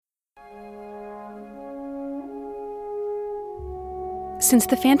Since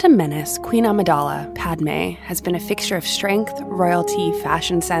The Phantom Menace, Queen Amidala, Padme, has been a fixture of strength, royalty,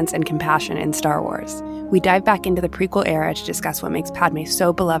 fashion sense, and compassion in Star Wars. We dive back into the prequel era to discuss what makes Padme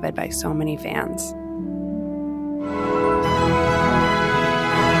so beloved by so many fans.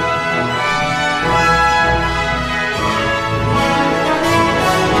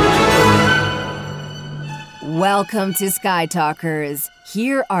 Welcome to Sky Talkers.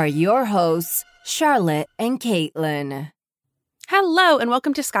 Here are your hosts, Charlotte and Caitlin. Hello, and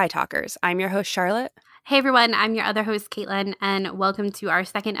welcome to Sky Talkers. I'm your host, Charlotte. Hey everyone, I'm your other host, Caitlin, and welcome to our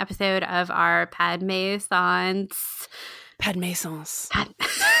second episode of our Padme-sance. Padme-sance.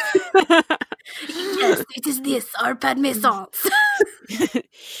 Yes, it is this, our Padme-sance.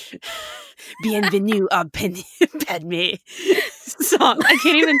 Bienvenue à Padme song. I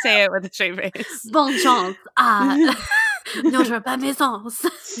can't even say it with a straight face. Bonne chance à notre Padme-sance.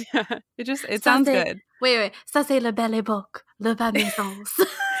 Yeah, it sounds good. Wait. Ça c'est la belle époque. Le Padme-sance.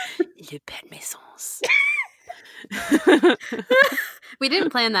 Le Padme-sance. We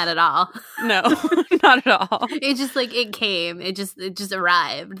didn't plan that at all. No, not at all. It just it came. It just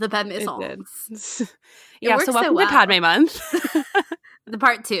arrived. The Padme-sance. Yeah, so welcome to Padme Month. The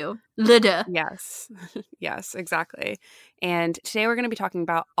part 2. Lida. Yes, exactly. And today we're going to be talking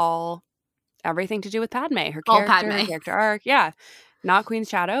about everything to do with Padme, her character arc. Yeah, not Queen's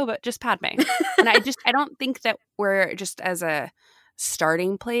Shadow, but just Padme. And I don't think that we're just as a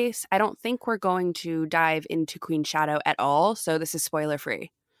starting place. I don't think we're going to dive into Queen's Shadow at all. So this is spoiler free.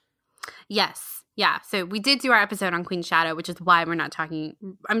 Yes. Yeah, so we did do our episode on Queen's Shadow, which is why we're not talking.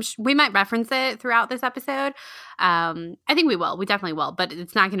 We might reference it throughout this episode. I think we will. We definitely will. But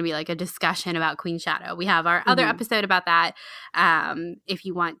it's not going to be like a discussion about Queen's Shadow. We have our other episode about that. If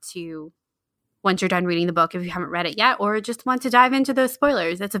you want to, once you're done reading the book, if you haven't read it yet, or just want to dive into those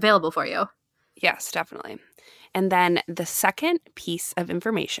spoilers, it's available for you. Yes, definitely. And then the second piece of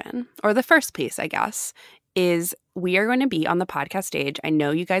information, or the first piece, I guess, is we are going to be on the podcast stage. I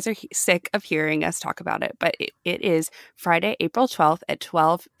know you guys are sick of hearing us talk about it, but it is Friday, April 12th at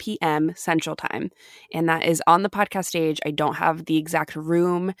 12 p.m. Central Time. And that is on the podcast stage. I don't have the exact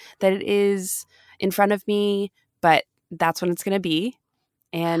room that it is in front of me, but that's when it's going to be.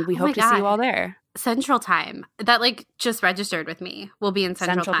 And we hope to see you all there. Central Time. That just registered with me. We'll be in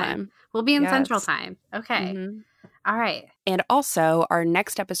Central Time. We'll be in Central Time. Okay. Mm-hmm. All right. And also, our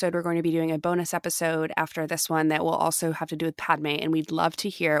next episode, we're going to be doing a bonus episode after this one that will also have to do with Padme. And we'd love to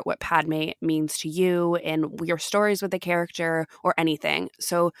hear what Padme means to you and your stories with the character or anything.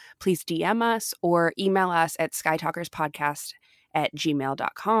 So please DM us or email us at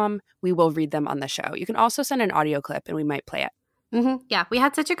skytalkerspodcast@gmail.com. We will read them on the show. You can also send an audio clip and we might play it. Mm-hmm. Yeah, we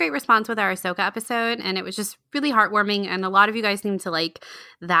had such a great response with our Ahsoka episode, and it was just really heartwarming, and a lot of you guys seemed to like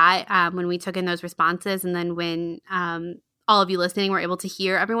that when we took in those responses, and then when all of you listening were able to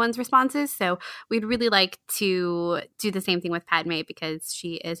hear everyone's responses. So we'd really like to do the same thing with Padme because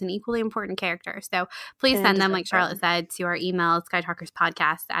she is an equally important character. So please send them, like Charlotte said, to our email,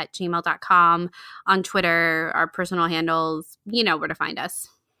 skytalkerspodcast@gmail.com, on Twitter, our personal handles. You know where to find us.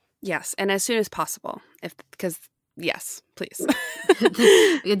 Yes, and as soon as possible, yes, please.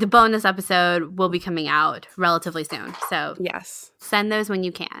 The bonus episode will be coming out relatively soon. So yes, send those when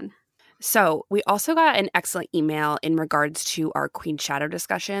you can. So we also got an excellent email in regards to our Queen Shadow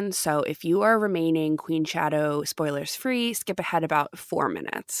discussion. So if you are remaining Queen Shadow spoilers free, skip ahead about 4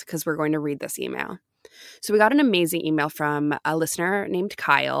 minutes because we're going to read this email. So we got an amazing email from a listener named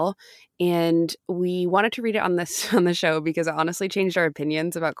Kyle, and we wanted to read it on the show because it honestly changed our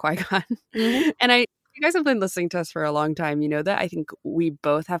opinions about Qui-Gon. Mm-hmm. And you guys have been listening to us for a long time. You know that I think we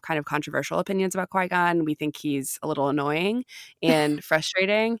both have kind of controversial opinions about Qui-Gon. We think he's a little annoying and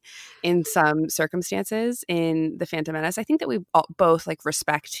frustrating in some circumstances in The Phantom Menace. I think that we both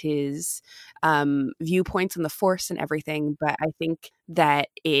respect his viewpoints on the Force and everything, but I think that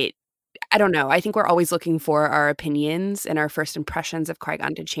I don't know. I think we're always looking for our opinions and our first impressions of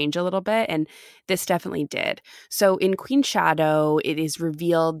Qui-Gon to change a little bit, and this definitely did. So in Queen Shadow, it is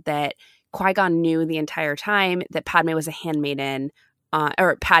revealed that Qui-Gon knew the entire time that Padme was a handmaiden,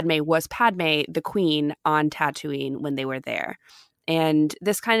 or Padme was Padme, the queen, on Tatooine when they were there. And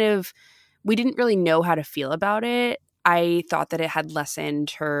this we didn't really know how to feel about it. I thought that it had lessened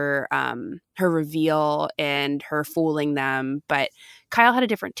her reveal and her fooling them, but Kyle had a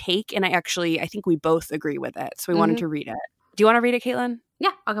different take, and I think we both agree with it. So we wanted to read it. Do you want to read it, Caitlin?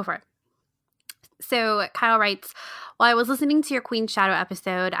 Yeah, I'll go for it. So Kyle writes, while I was listening to your Queen Shadow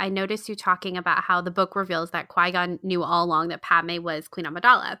episode, I noticed you talking about how the book reveals that Qui-Gon knew all along that Padme was Queen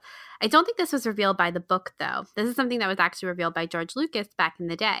Amidala. I don't think this was revealed by the book, though. This is something that was actually revealed by George Lucas back in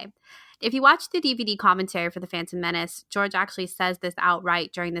the day. If you watch the DVD commentary for The Phantom Menace, George actually says this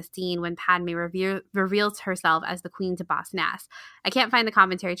outright during the scene when Padme reveals herself as the queen to Boss Nass. I can't find the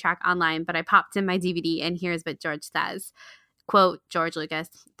commentary track online, but I popped in my DVD, and here's what George says. Quote, George Lucas,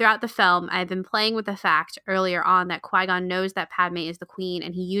 throughout the film, I've been playing with the fact earlier on that Qui-Gon knows that Padme is the queen,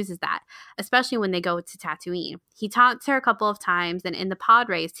 and he uses that, especially when they go to Tatooine. He taunts her a couple of times, and in the pod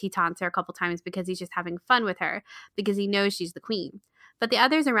race, he taunts her a couple times because he's just having fun with her, because he knows she's the queen. But the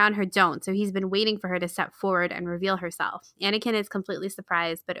others around her don't, so he's been waiting for her to step forward and reveal herself. Anakin is completely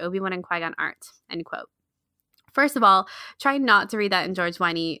surprised, but Obi-Wan and Qui-Gon aren't, end quote. First of all, try not to read that in George's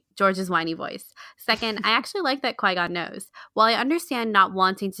whiny voice. Second, I actually like that Qui-Gon knows. While I understand not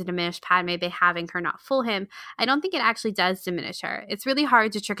wanting to diminish Padme by having her not fool him, I don't think it actually does diminish her. It's really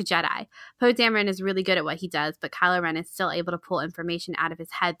hard to trick a Jedi. Poe Dameron is really good at what he does, but Kylo Ren is still able to pull information out of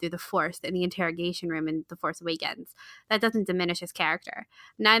his head through the Force in the interrogation room in The Force Awakens. That doesn't diminish his character.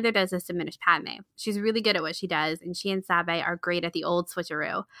 Neither does this diminish Padme. She's really good at what she does, and she and Sabe are great at the old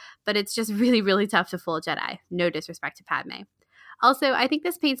switcheroo. But it's just really, really tough to fool a Jedi. No disrespect to Padme. Also, I think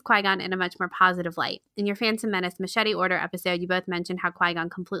this paints Qui-Gon in a much more positive light. In your Phantom Menace Machete Order episode, you both mentioned how Qui-Gon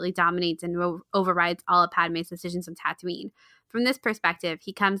completely dominates and overrides all of Padme's decisions on Tatooine. From this perspective,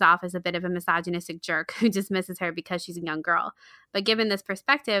 he comes off as a bit of a misogynistic jerk who dismisses her because she's a young girl. But given this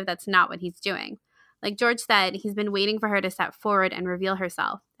perspective, that's not what he's doing. Like George said, he's been waiting for her to step forward and reveal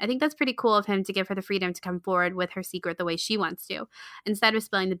herself. I think that's pretty cool of him to give her the freedom to come forward with her secret the way she wants to, instead of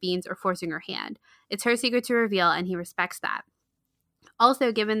spilling the beans or forcing her hand. It's her secret to reveal, and he respects that.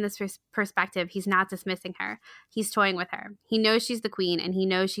 Also, given this perspective, he's not dismissing her. He's toying with her. He knows she's the queen, and he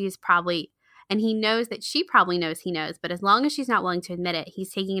knows that she probably knows he knows, but as long as she's not willing to admit it,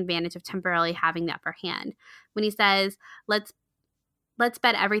 he's taking advantage of temporarily having the upper hand. When he says, let's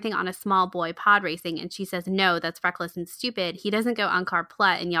bet everything on a small boy pod racing, and she says, no, that's reckless and stupid, he doesn't go Ankar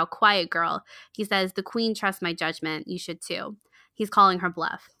Plutt and yell, quiet girl. He says, the queen trusts my judgment. You should too. He's calling her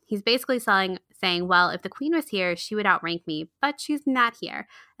bluff. He's basically saying, well, if the queen was here, she would outrank me, but she's not here,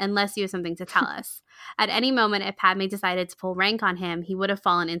 unless you have something to tell us. At any moment, if Padme decided to pull rank on him, he would have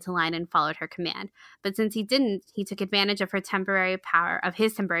fallen into line and followed her command. But since he didn't, he took advantage of his temporary power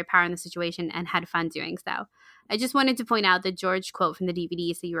in the situation and had fun doing so. I just wanted to point out the George quote from the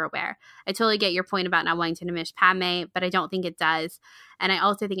DVD so you're aware. I totally get your point about not wanting to diminish Padme, but I don't think it does. And I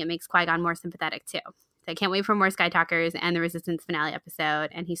also think it makes Qui-Gon more sympathetic too. So I can't wait for more Sky Talkers and the Resistance finale episode.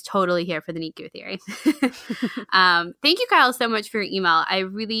 And he's totally here for the Neat Goo theory. Thank you, Kyle, so much for your email. I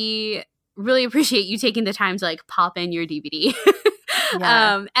really, really appreciate you taking the time to pop in your DVD.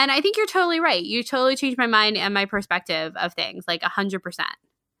 Yeah. And I think you're totally right. You totally changed my mind and my perspective of things, 100%.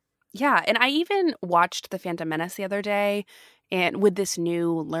 Yeah, and I even watched The Phantom Menace the other day, and with this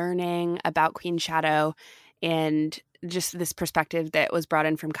new learning about Queen Shadow and just this perspective that was brought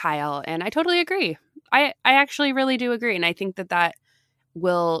in from Kyle, and I totally agree. I actually really do agree, and I think that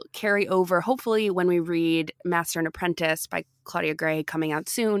will carry over, hopefully, when we read Master and Apprentice by Claudia Gray coming out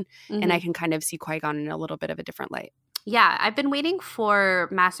soon, and I can kind of see Qui-Gon in a little bit of a different light. Yeah, I've been waiting for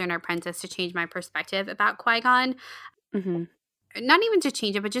Master and Apprentice to change my perspective about Qui-Gon. Mm-hmm. Not even to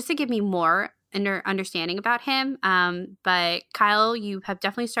change it, but just to give me more understanding about him. But Kyle, you have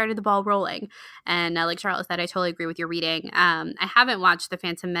definitely started the ball rolling. And like Charlotte said, I totally agree with your reading. I haven't watched The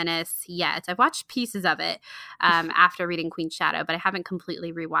Phantom Menace yet. I've watched pieces of it after reading Queen Shadow, but I haven't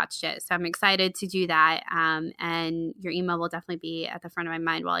completely rewatched it. So I'm excited to do that. And your email will definitely be at the front of my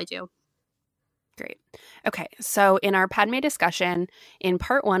mind while I do. Great. Okay, so in our Padme discussion, in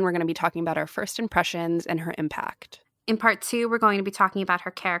part 1, we're going to be talking about our first impressions and her impact. In part 2, we're going to be talking about her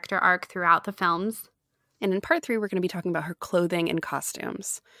character arc throughout the films. And in part 3, we're going to be talking about her clothing and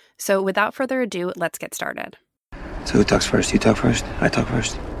costumes. So without further ado, let's get started. So who talks first? You talk first? I talk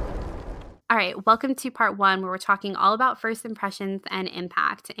first? All right, welcome to part 1, where we're talking all about first impressions and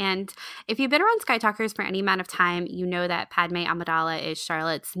impact. And if you've been around Sky Talkers for any amount of time, you know that Padme Amidala is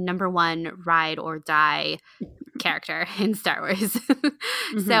Charlotte's #1 ride or die character in Star Wars.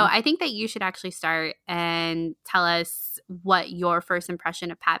 So I think that you should actually start and tell us what your first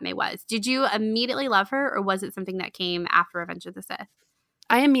impression of Padme was. Did you immediately love her, or was it something that came after Revenge of the Sith?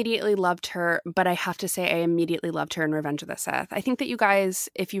 I immediately loved her, but I have to say I immediately loved her in Revenge of the Sith. I think that you guys,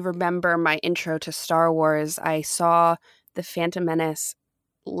 if you remember my intro to Star Wars, I saw The Phantom Menace,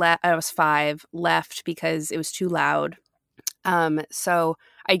 I was 5, left because it was too loud. So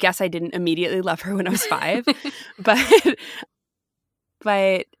I guess I didn't immediately love her when I was 5, but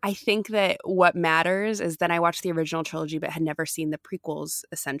I think that what matters is that I watched the original trilogy but had never seen the prequels,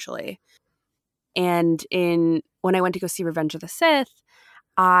 essentially. And when I went to go see Revenge of the Sith,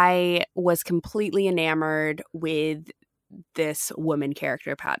 I was completely enamored with this woman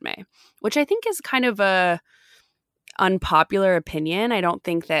character, Padme, which I think is kind of a unpopular opinion. I don't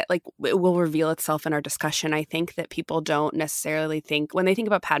think that like it will reveal itself in our discussion. I think that people don't necessarily think when they think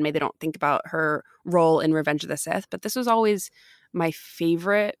about Padme, they don't think about her role in Revenge of the Sith. But this was always my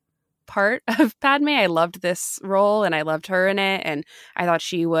favorite part of Padme. I loved this role and I loved her in it. And I thought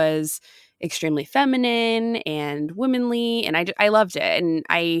she was extremely feminine and womanly. And I loved it. And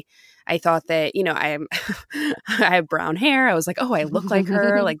I thought that, you know, I have brown hair. I was like, oh, I look like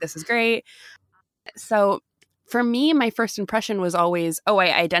her. Like, this is great. So for me, my first impression was always, oh,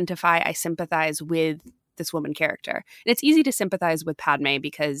 I sympathize with this woman character. And it's easy to sympathize with Padme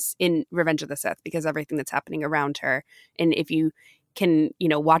because in Revenge of the Sith, because everything that's happening around her. And if you can, you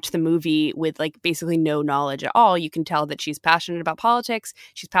know, watch the movie with like basically no knowledge at all, you can tell that she's passionate about politics.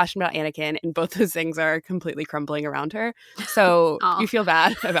 She's passionate about Anakin, and both those things are completely crumbling around her. So you feel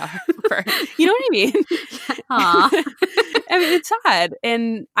bad about her. You know what I mean? I mean, it's sad.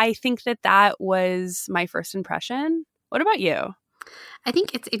 And I think that was my first impression. What about you? I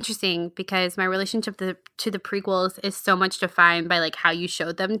think it's interesting because my relationship to the prequels is so much defined by like how you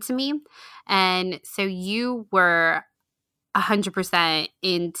showed them to me. And so you were 100%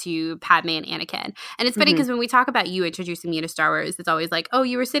 into Padme and Anakin. And it's funny because when we talk about you introducing me to Star Wars, it's always like, oh,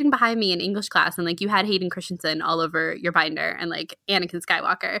 you were sitting behind me in English class and like you had Hayden Christensen all over your binder and like Anakin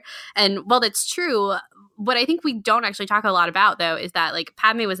Skywalker. And while that's true, what I think we don't actually talk a lot about though is that like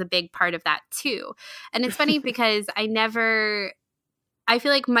Padme was a big part of that too. And it's funny because I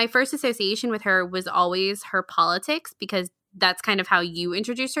feel like my first association with her was always her politics because that's kind of how you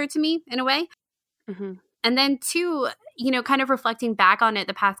introduced her to me in a way. Mm-hmm. And then two, you know, kind of reflecting back on it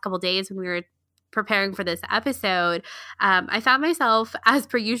the past couple days when we were preparing for this episode, I found myself, as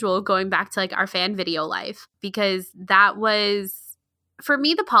per usual, going back to like our fan video life because that was, for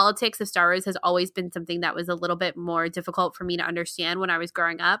me, the politics of Star Wars has always been something that was a little bit more difficult for me to understand when I was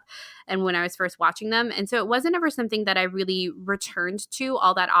growing up and when I was first watching them. And so it wasn't ever something that I really returned to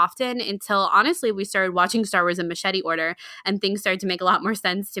all that often until, honestly, we started watching Star Wars in machete order and things started to make a lot more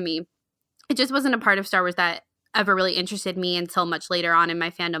sense to me. It just wasn't a part of Star Wars that ever really interested me until much later on in my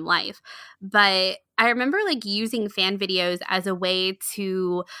fandom life. But I remember like using fan videos as a way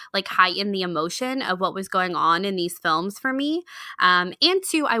to like heighten the emotion of what was going on in these films for me. And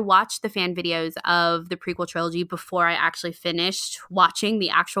two, I watched the fan videos of the prequel trilogy before I actually finished watching the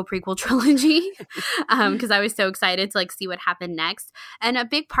actual prequel trilogy because I was so excited to like see what happened next. And a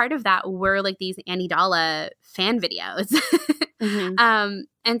big part of that were like these Amidala fan videos.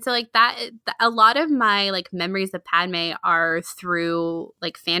 And so like that, a lot of my like memories of Padme are through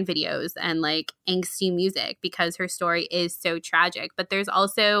like fan videos and like angsty music because her story is so tragic. But there's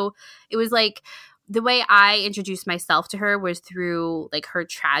also, it was like the way I introduced myself to her was through like her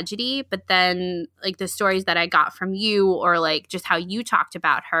tragedy, but then like the stories that I got from you or like just how you talked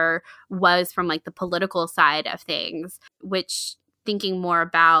about her was from like the political side of things, which thinking more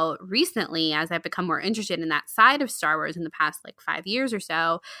about recently as I've become more interested in that side of Star Wars in the past like 5 years or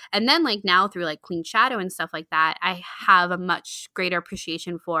so. And then like now through like Queen Shadow and stuff like that, I have a much greater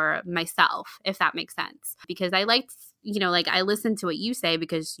appreciation for myself, if that makes sense. Because I liked, you know, like I listen to what you say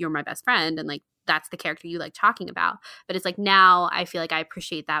because you're my best friend and like that's the character you like talking about. But it's like now I feel like I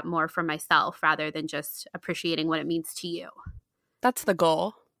appreciate that more for myself rather than just appreciating what it means to you. That's the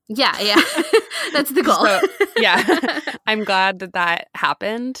goal. Yeah. That's the goal. So, yeah. I'm glad that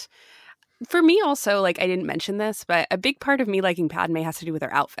happened. For me also, like I didn't mention this, but a big part of me liking Padme has to do with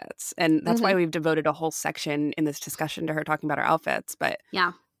her outfits. And that's why we've devoted a whole section in this discussion to her talking about her outfits. But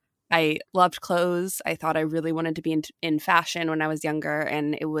yeah, I loved clothes. I thought I really wanted to be in fashion when I was younger.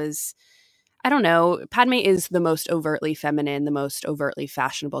 And it was, I don't know, Padme is the most overtly feminine, the most overtly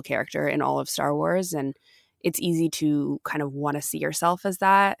fashionable character in all of Star Wars. And it's easy to kind of want to see yourself as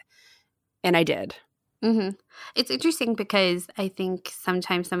that. And I did. It's interesting because I think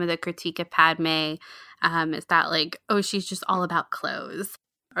sometimes some of the critique of Padme is that like, oh, she's just all about clothes.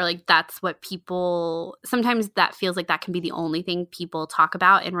 Or like that's what people – sometimes that feels like that can be the only thing people talk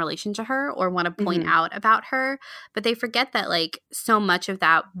about in relation to her or want to point out about her. But they forget that like so much of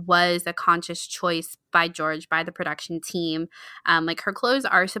that was a conscious choice by George, by the production team. Like her clothes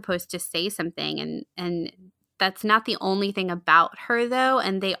are supposed to say something and that's not the only thing about her though.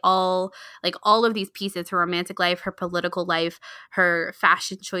 And they all like all of these pieces, her romantic life, her political life, her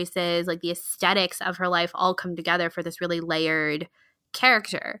fashion choices, like the aesthetics of her life all come together for this really layered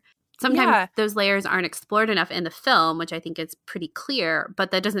character. Sometimes those layers aren't explored enough in the film, which I think is pretty clear, but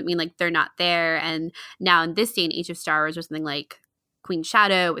that doesn't mean like they're not there. And now in this day and age of Star Wars or something like Queen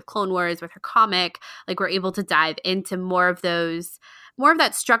Shadow with Clone Wars, with her comic, like we're able to dive into more of those more of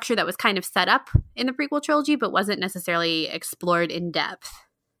that structure that was kind of set up in the prequel trilogy, but wasn't necessarily explored in depth.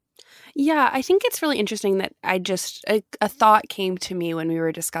 Yeah, I think it's really interesting that a thought came to me when you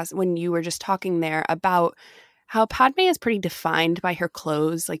were just talking there about how Padme is pretty defined by her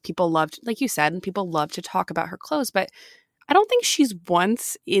clothes. Like like you said, people love to talk about her clothes, but I don't think she's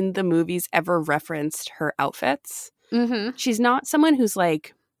once in the movies ever referenced her outfits. Mm-hmm. She's not someone who's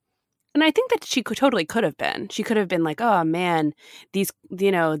like, and I think that she totally could have been. She could have been like, oh man, these,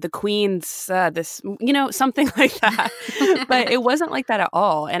 the queens, this, something like that. But it wasn't like that at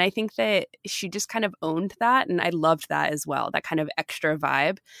all. And I think that she just kind of owned that. And I loved that as well, that kind of extra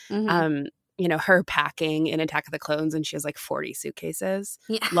vibe. Mm-hmm. Her packing in Attack of the Clones, and she has like 40 suitcases.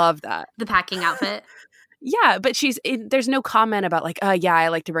 Yeah. Love that. The packing outfit. Yeah, but there's no comment about like, yeah, I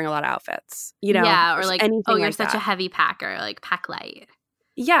like to bring a lot of outfits, Yeah, or like, anything you're like such that. a heavy packer, like pack light.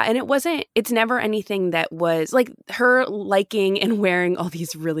 Yeah, and it's never anything that was like her liking and wearing all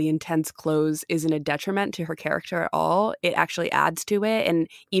these really intense clothes isn't a detriment to her character at all. It actually adds to it, and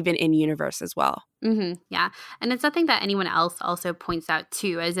even in universe as well. Mm-hmm. Yeah. And it's something that anyone else also points out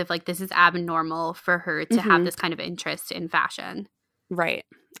too, as if like this is abnormal for her to have this kind of interest in fashion. Right.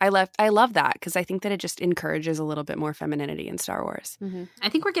 I love that because I think that it just encourages a little bit more femininity in Star Wars. Mm-hmm. I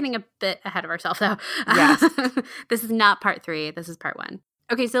think we're getting a bit ahead of ourselves though. Yes. This is not part 3. This is part 1.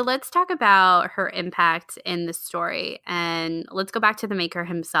 Okay, so let's talk about her impact in the story, and let's go back to the maker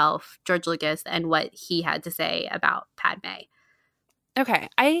himself, George Lucas, and what he had to say about Padme. Okay.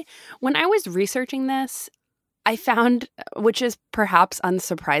 When I was researching this, I found, which is perhaps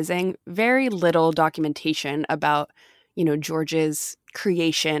unsurprising, very little documentation about, George's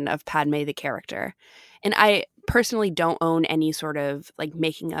creation of Padme the character. And I personally don't own any sort of like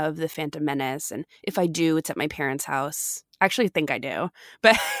making of the Phantom Menace. And if I do, it's at my parents' house. I actually think I do,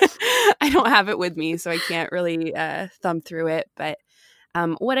 but I don't have it with me, so I can't really thumb through it. But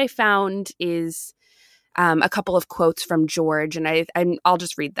what I found is a couple of quotes from George, and I'll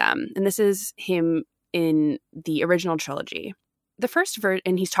just read them. And this is him in the original trilogy.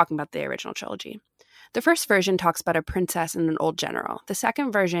 And he's talking about the original trilogy. The first version talks about a princess and an old general. The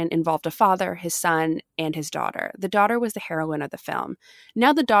second version involved a father, his son, and his daughter. The daughter was the heroine of the film.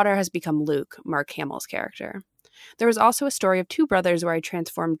 Now the daughter has become Luke, Mark Hamill's character. There was also a story of 2 brothers where I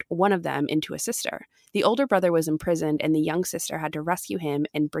transformed one of them into a sister. The older brother was imprisoned, and the young sister had to rescue him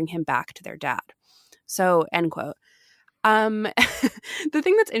and bring him back to their dad. So, end quote. The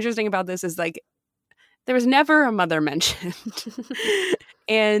thing that's interesting about this is like, there was never a mother mentioned.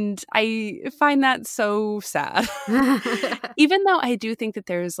 And I find that so sad. Even though I do think that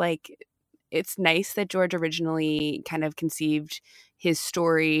there's like, it's nice that George originally kind of conceived his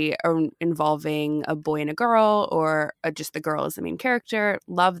story involving a boy and a girl, or just the girl as the main character.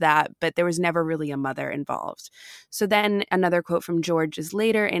 Love that. But there was never really a mother involved. So then another quote from George is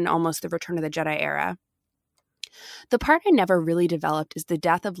later in almost the Return of the Jedi era. The part I never really developed is the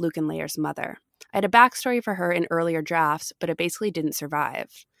death of Luke and Leia's mother. I had a backstory for her in earlier drafts, but it basically didn't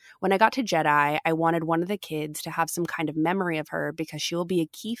survive. When I got to Jedi, I wanted one of the kids to have some kind of memory of her because she will be a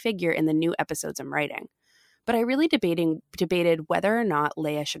key figure in the new episodes I'm writing. But I really debated whether or not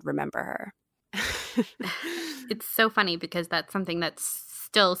Leia should remember her. It's so funny because that's something that's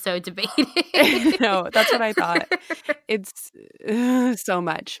still so debated. No, that's what I thought. It's so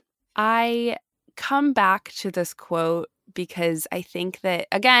much. I come back to this quote because I think that,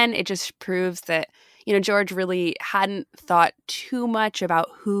 again, it just proves that, George really hadn't thought too much about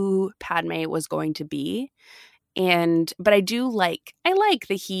who Padme was going to be. But I like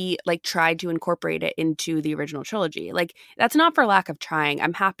that he like tried to incorporate it into the original trilogy. Like, that's not for lack of trying.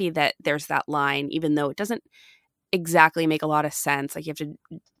 I'm happy that there's that line, even though it doesn't exactly make a lot of sense. Like, you have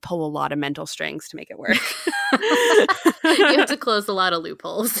to pull a lot of mental strings to make it work. You have to close a lot of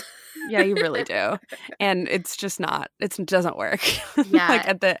loopholes. Yeah, you really do. And it's just not, it doesn't work. Yeah. Like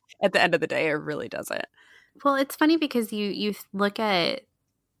at the end of the day, it really doesn't. Well, it's funny because you look at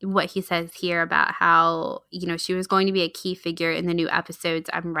what he says here about how, she was going to be a key figure in the new episodes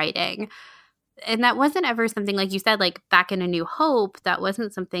I'm writing. And that wasn't ever something, like you said, like back in A New Hope, that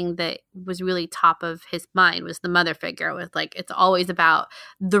wasn't something that was really top of his mind, was the mother figure. With like, it's always about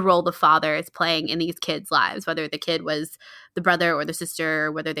the role the father is playing in these kids' lives, whether the kid was the brother or the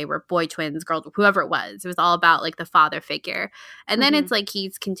sister, whether they were boy twins, girls, whoever it was. It was all about like the father figure. And then it's like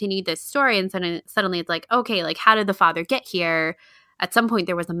he's continued this story, and suddenly it's like, okay, like how did the father get here? At some point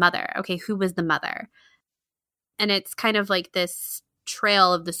there was a mother. Okay, who was the mother? And it's kind of like this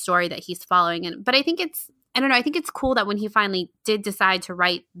trail of the story that he's following. But I think I think it's cool that when he finally did decide to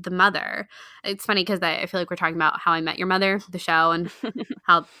write the mother, it's funny because I feel like we're talking about How I Met Your Mother, the show, and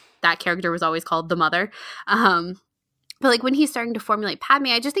how that character was always called the mother. But, like, when he's starting to formulate Padme,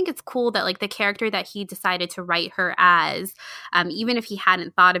 I just think it's cool that, like, the character that he decided to write her as, even if he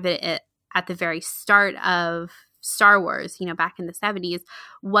hadn't thought of it at the very start of Star Wars, you know, back in the 70s,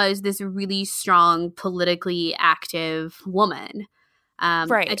 was this really strong, politically active woman.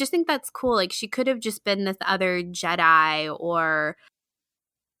 Right. I just think that's cool. Like, she could have just been this other Jedi or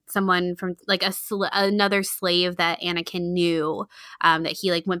someone from, like, another slave that Anakin knew, that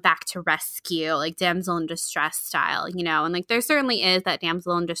he, like, went back to rescue, like damsel in distress style, you know? And, like, there certainly is that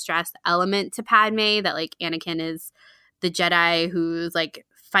damsel in distress element to Padme, that, like, Anakin is the Jedi who's, like,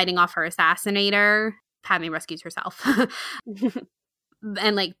 fighting off her assassinator. Padme rescues herself.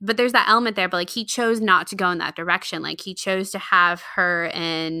 And, like, but there's that element there, but, like, he chose not to go in that direction. Like, he chose to have her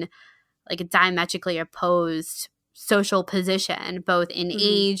in, like, a diametrically opposed social position, both in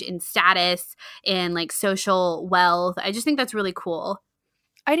age, in status, in, like, social wealth. I just think that's really cool.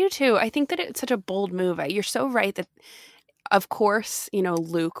 I do too. I think that it's such a bold move. You're so right that, of course, you know,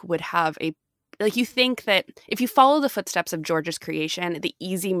 Luke would have a, like, you think that if you follow the footsteps of George's creation, the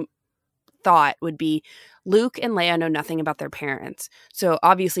easy thought would be Luke and Leia know nothing about their parents. So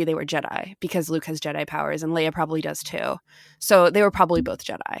obviously they were Jedi because Luke has Jedi powers and Leia probably does too. So they were probably both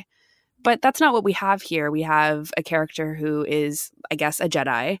Jedi. But that's not what we have here. We have a character who is, I guess, a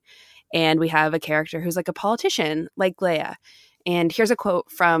Jedi, and we have a character who's like a politician, like Leia. And here's a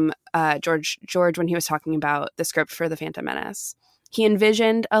quote from George when he was talking about the script for The Phantom Menace. He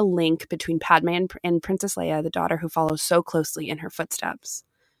envisioned a link between Padme and Princess Leia, the daughter who follows so closely in her footsteps.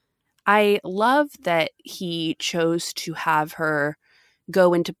 I love that he chose to have her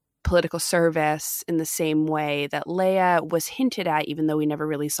go into political service in the same way that Leia was hinted at, even though we never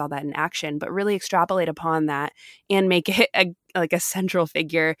really saw that in action, but really extrapolate upon that and make it a central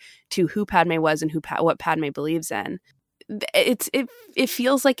figure to who Padme was and what Padme believes in. It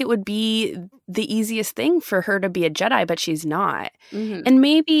feels like it would be the easiest thing for her to be a Jedi, but she's not. Mm-hmm. And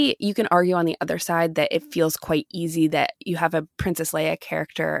maybe you can argue on the other side that it feels quite easy that you have a Princess Leia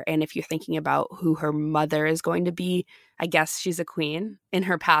character, and if you're thinking about who her mother is going to be, I guess she's a queen. In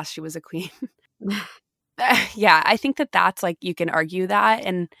her past, she was a queen. Yeah, I think that's like, you can argue that,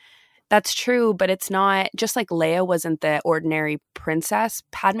 and that's true, but it's not, just like Leia wasn't the ordinary princess,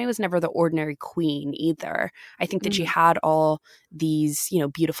 Padme was never the ordinary queen either. I think that she had all these, you know,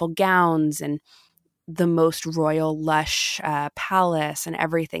 beautiful gowns and the most royal, lush palace and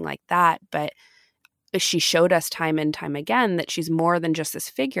everything like that, but she showed us time and time again that she's more than just this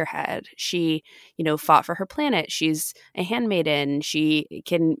figurehead. She, you know, fought for her planet. She's a handmaiden. She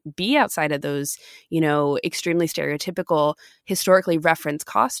can be outside of those, you know, extremely stereotypical, historically referenced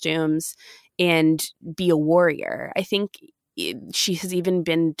costumes and be a warrior. I think she has even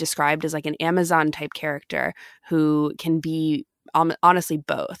been described as like an Amazon type character who can be honestly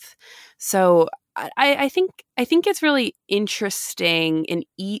both. So I think it's really interesting, and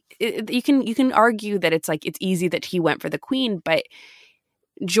you can argue that it's like it's easy that he went for the queen, but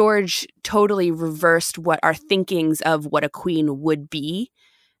George totally reversed what our thinkings of what a queen would be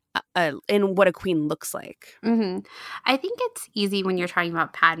and what a queen looks like. Mm-hmm. I think it's easy when you're talking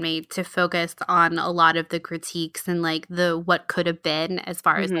about Padme to focus on a lot of the critiques and like the what could have been as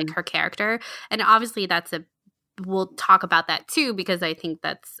far as like her character, and obviously we'll talk about that too, because I think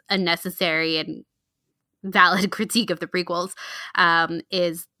that's a necessary and valid critique of the prequels,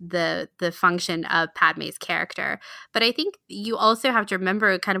 is the function of Padme's character. But I think you also have to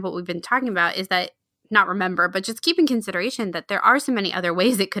remember kind of what we've been talking about is that, not remember, but just keep in consideration that there are so many other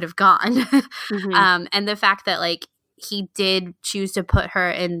ways it could have gone. And the fact that like he did choose to put her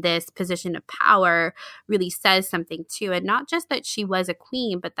in this position of power really says something too. And not just that she was a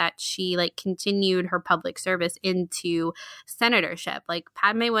queen, but that she like continued her public service into senatorship. Like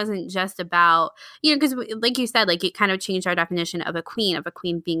Padme wasn't just about, you know, because like you said, like it kind of changed our definition of a queen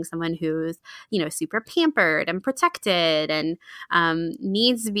being someone who's, you know, super pampered and protected and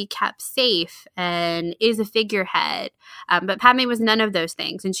needs to be kept safe and is a figurehead. But Padme was none of those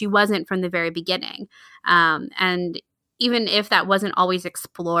things, and she wasn't from the very beginning. And even if that wasn't always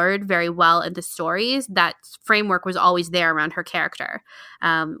explored very well in the stories, that framework was always there around her character,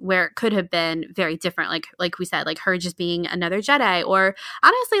 where it could have been very different. Like we said, like her just being another Jedi, or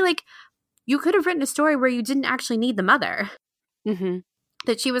honestly, like you could have written a story where you didn't actually need the mother.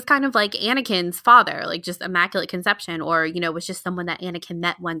 That she was kind of like Anakin's father, like just immaculate conception, or, you know, was just someone that Anakin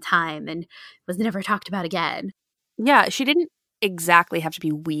met one time and was never talked about again. Yeah, she didn't exactly have to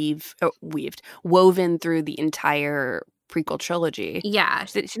be woven through the entire prequel trilogy. Yeah.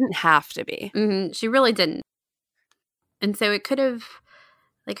 She didn't have to be. She really didn't. And so it could have,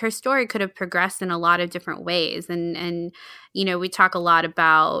 like her story could have progressed in a lot of different ways. And you know, we talk a lot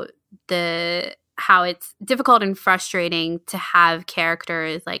about how it's difficult and frustrating to have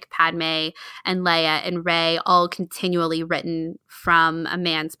characters like Padme and Leia and Rey all continually written from a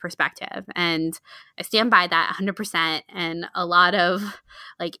man's perspective. And I stand by that 100%. And a lot of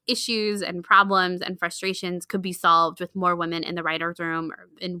like issues and problems and frustrations could be solved with more women in the writer's room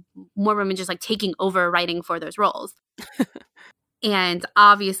and more women just like taking over writing for those roles. And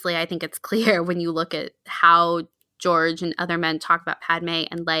obviously, I think it's clear when you look at how George and other men talk about Padme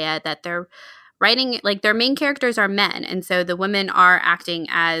and Leia that they're writing, like their main characters are men. And so the women are acting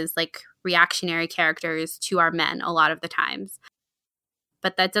as like reactionary characters to our men a lot of the times.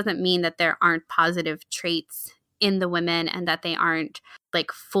 But that doesn't mean that there aren't positive traits in the women and that they aren't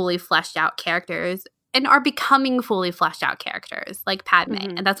like fully fleshed out characters and are becoming fully fleshed out characters like Padme.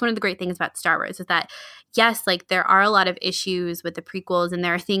 Mm-hmm. And that's one of the great things about Star Wars is that, yes, like there are a lot of issues with the prequels and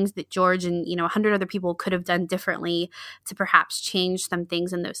there are things that George and, 100 other people could have done differently to perhaps change some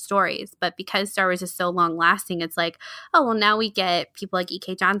things in those stories. But because Star Wars is so long lasting, it's like, oh, well, now we get people like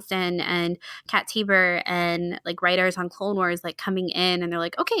E.K. Johnston and Kat Tabor and like writers on Clone Wars like coming in and they're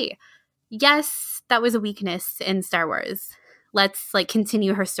like, okay, yes, that was a weakness in Star Wars. Let's like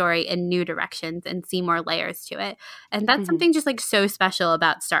continue her story in new directions and see more layers to it. And that's something just like so special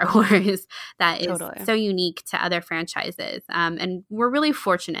about Star Wars that is so unique to other franchises. And we're really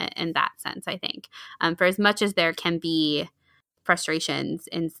fortunate in that sense, I think. For as much as there can be frustrations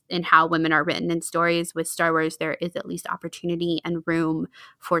in how women are written in stories, with Star Wars, there is at least opportunity and room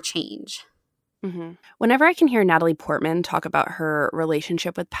for change. Mm-hmm. Whenever I can hear Natalie Portman talk about her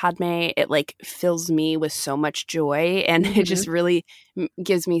relationship with Padme, it like fills me with so much joy, and it just really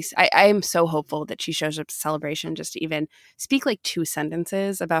gives me. I am so hopeful that she shows up to Celebration just to even speak like 2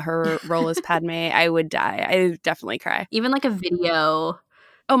 sentences about her role as Padme. I would die. I would definitely cry. Even like a video.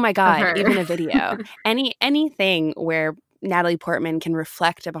 Oh my God! Even a video. Anything where Natalie Portman can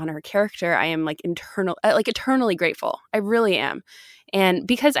reflect upon her character, I am like eternally grateful. I really am. And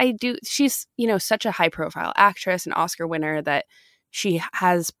because she's, such a high profile actress and Oscar winner that she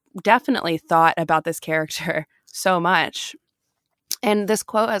has definitely thought about this character so much. And this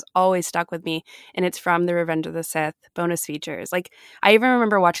quote has always stuck with me, and it's from the Revenge of the Sith bonus features. Like, I even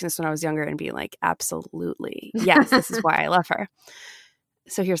remember watching this when I was younger and being like, absolutely, yes, this is why I love her.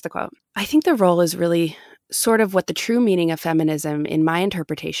 So here's the quote. I think the role is really sort of what the true meaning of feminism in my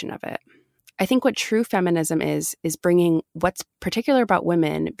interpretation of it. I think what true feminism is bringing what's particular about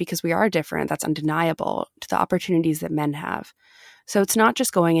women, because we are different, that's undeniable, to the opportunities that men have. So it's not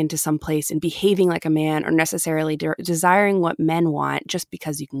just going into some place and behaving like a man or necessarily desiring what men want just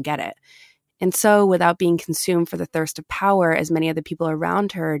because you can get it. And so without being consumed for the thirst of power, as many of the people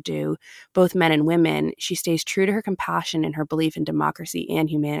around her do, both men and women, she stays true to her compassion and her belief in democracy and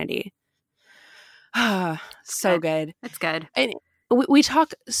humanity. So good. That's good. And we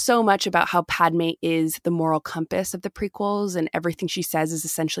talk so much about how Padme is the moral compass of the prequels, and everything she says is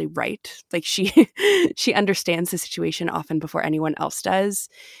essentially right. Like she understands the situation often before anyone else does.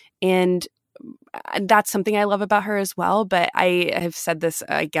 And that's something I love about her as well. But I have said this,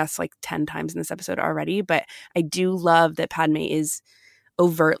 I guess, like 10 times in this episode already. But I do love that Padme is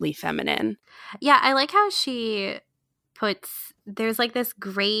overtly feminine. Yeah, I like how she there's like this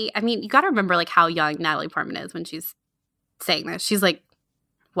great, I mean, you got to remember like how young Natalie Portman is when she's saying this. She's like,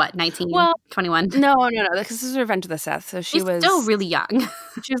 what, 19, 21? No, because this is Revenge of the Sith. So she's still really young.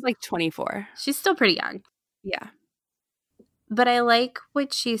 She was like 24. She's still pretty young. Yeah. But I like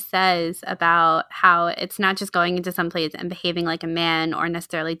what she says about how it's not just going into some place and behaving like a man or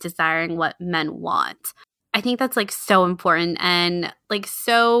necessarily desiring what men want. I think that's like so important and like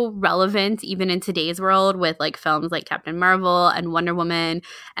so relevant even in today's world with like films like Captain Marvel and Wonder Woman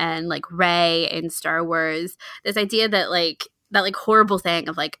and like Rey in Star Wars. This idea that like horrible saying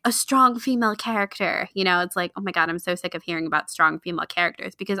of like a strong female character, it's like, oh my God, I'm so sick of hearing about strong female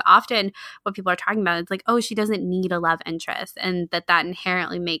characters, because often what people are talking about is like, oh, she doesn't need a love interest, and that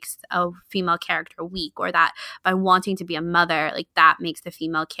inherently makes a female character weak, or that by wanting to be a mother, like that makes the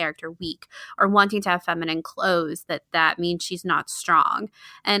female character weak, or wanting to have feminine clothes, that means she's not strong.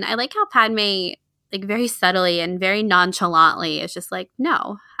 And I like how Padme like very subtly and very nonchalantly is just like,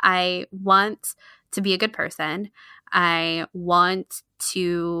 no, I want to be a good person. I want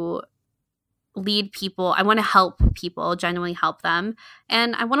to lead people. I want to help people, genuinely help them.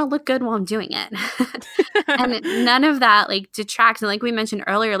 And I want to look good while I'm doing it. And none of that like detracts. And like we mentioned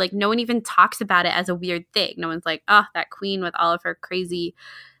earlier, like no one even talks about it as a weird thing. No one's like, oh, that queen with all of her crazy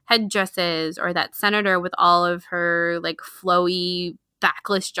headdresses, or that senator with all of her like flowy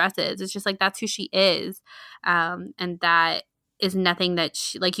backless dresses. It's just like, that's who she is. And that is nothing that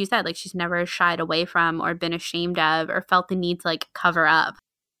she, like you said, like she's never shied away from or been ashamed of or felt the need to like cover up.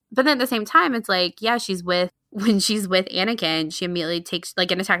 But then at the same time, it's like, yeah, when she's with Anakin, she immediately takes,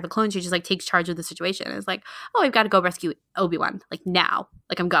 like, in Attack of the Clones, she just, like, takes charge of the situation. It's like, oh, I've got to go rescue Obi-Wan, like, now.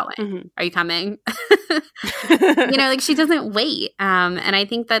 Like, I'm going. Are you coming? Like, she doesn't wait. And I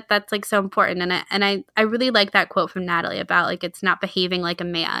think that that's, like, so important. And I really like that quote from Natalie about, like, it's not behaving like a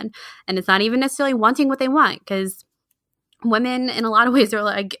man. And it's not even necessarily wanting what they want, because women, in a lot of ways, are,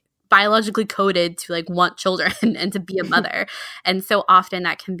 like, biologically coded to, like, want children and to be a mother. And so often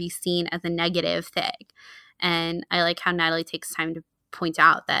that can be seen as a negative thing. And I like how Natalie takes time to point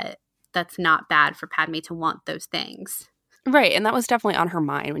out that that's not bad for Padme to want those things. Right, and that was definitely on her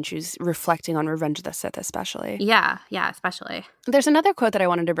mind when she was reflecting on Revenge of the Sith especially. Yeah, especially. There's another quote that I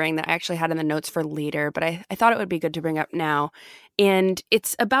wanted to bring that I actually had in the notes for later, but I thought it would be good to bring up now. And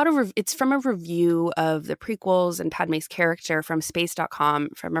it's about it's from a review of the prequels and Padme's character from Space.com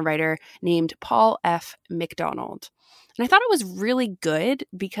from a writer named Paul F. McDonald. And I thought it was really good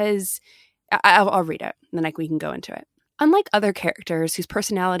because I'll read it, and then we can go into it. Unlike other characters whose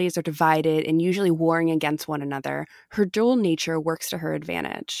personalities are divided and usually warring against one another, her dual nature works to her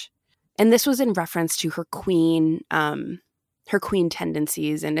advantage. And this was in reference to her queen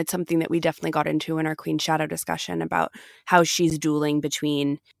tendencies, and it's something that we definitely got into in our Queen Shadow discussion about how she's dueling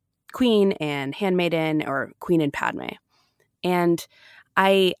between Queen and Handmaiden, or Queen and Padme. And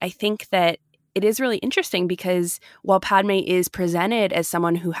I think that it is really interesting because while Padme is presented as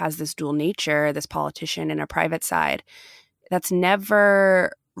someone who has this dual nature, this politician and a private side, that's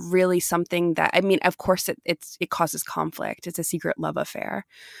never really something that, I mean, of course it causes conflict. It's a secret love affair,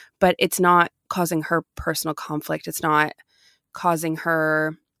 but it's not causing her personal conflict. It's not causing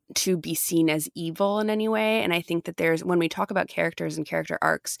her to be seen as evil in any way. And I think that when we talk about characters and character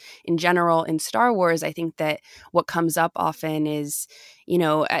arcs in general in Star Wars, I think that what comes up often is,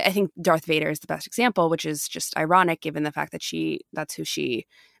 I think Darth Vader is the best example, which is just ironic given the fact that that's who she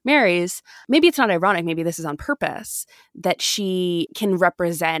marries. Maybe it's not ironic, maybe this is on purpose, that she can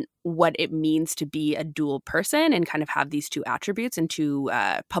represent what it means to be a dual person and kind of have these two attributes and two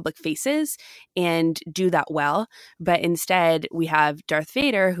public faces and do that well. But instead we have Darth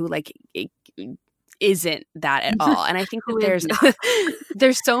Vader who isn't that at all. And I think that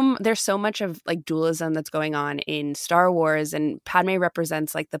there's so much of like dualism that's going on in Star Wars, and Padme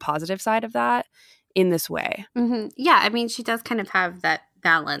represents like the positive side of that in this way. Mm-hmm. Yeah, I mean, she does kind of have that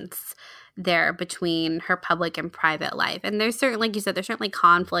balance there between her public and private life. And there's certainly, like you said, there's certainly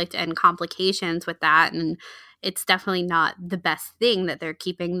conflict and complications with that. And it's definitely not the best thing that they're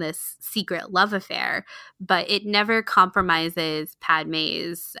keeping this secret love affair, but it never compromises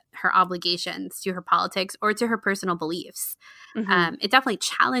her obligations to her politics or to her personal beliefs. Mm-hmm. It definitely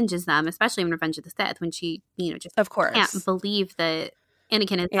challenges them, especially in Revenge of the Sith, when she, just of course can't believe that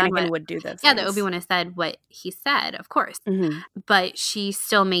Anakin would do this. Yeah, that Obi-Wan has said what he said, of course. Mm-hmm. But she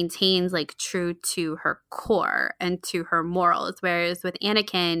still maintains like true to her core and to her morals, whereas with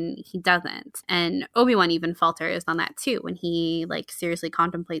Anakin, he doesn't. And Obi-Wan even falters on that too when he like seriously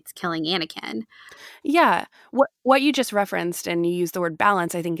contemplates killing Anakin. Yeah. What you just referenced, and you used the word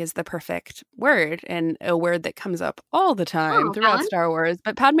balance, I think is the perfect word, and a word that comes up all the time throughout balance? Star Wars.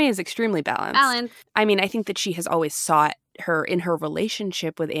 But Padme is extremely balanced. I mean, I think that she has always sought in her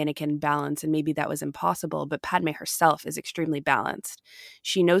relationship with Anakin balance, and maybe that was impossible, but Padme herself is extremely balanced.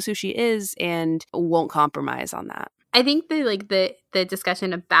 She knows who she is and won't compromise on that. I think the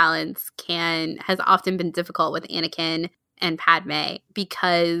discussion of balance has often been difficult with Anakin and Padme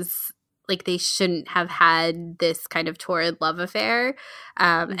because like they shouldn't have had this kind of torrid love affair,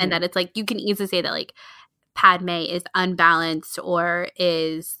 and that it's like you can easily say that like Padme is unbalanced or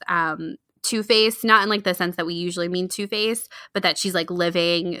is two-faced, not in like the sense that we usually mean two-faced, but that she's like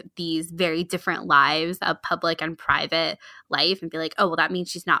living these very different lives of public and private life, and be like, oh, well, that means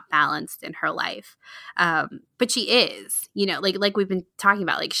she's not balanced in her life. But she is, like we've been talking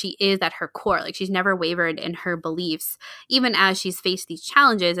about, like she is at her core. Like she's never wavered in her beliefs, even as she's faced these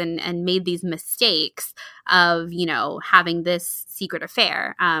challenges and made these mistakes of, having this secret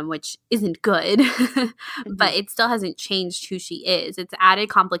affair, which isn't good, but it still hasn't changed who she is. It's added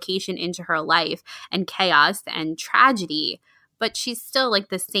complication into her life and chaos and tragedy, but she's still like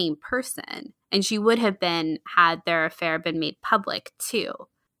the same person. And she would have been had their affair been made public too.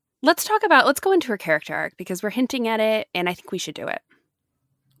 Let's go into her character arc because we're hinting at it, and I think we should do it.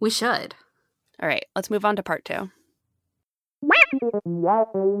 We should. All right, let's move on to part 2.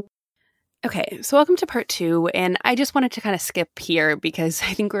 Okay, so welcome to part 2, and I just wanted to kind of skip here because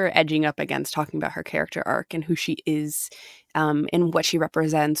I think we're edging up against talking about her character arc and who she is, and what she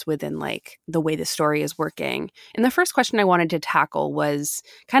represents within like the way the story is working. And the first question I wanted to tackle was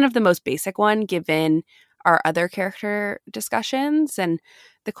kind of the most basic one, given our other character discussions. And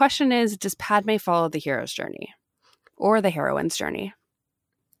the question is, does Padme follow the hero's journey or the heroine's journey?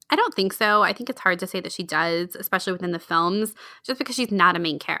 I don't think so. I think it's hard to say that she does, especially within the films, just because she's not a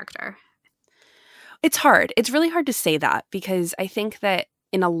main character. It's hard. It's really hard to say that because I think that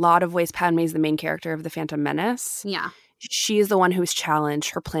in a lot of ways, Padme is the main character of The Phantom Menace. Yeah. She is the one who's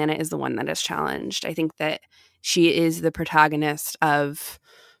challenged. Her planet is the one that is challenged. I think that she is the protagonist of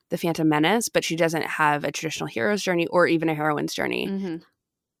The Phantom Menace, but she doesn't have a traditional hero's journey or even a heroine's journey. Mm-hmm.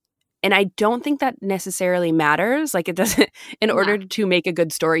 And I don't think that necessarily matters. Like, it doesn't, in order to make a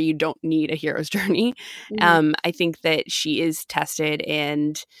good story, you don't need a hero's journey. Mm-hmm. I think that she is tested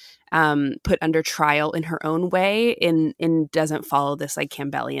and put under trial in her own way and doesn't follow this like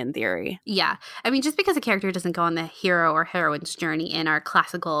Campbellian theory. Yeah. I mean, just because a character doesn't go on the hero or heroine's journey in our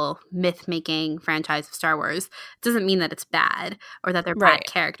classical myth-making franchise of Star Wars doesn't mean that it's bad or that they're bad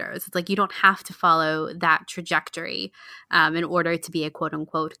characters. It's like you don't have to follow that trajectory in order to be a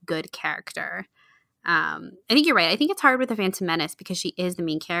quote-unquote good character. I think you're right. I think it's hard with The Phantom Menace because she is the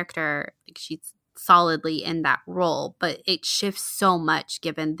main character. Like, she's solidly in that role, but it shifts so much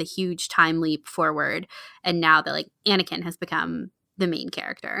given the huge time leap forward, and now that like Anakin has become the main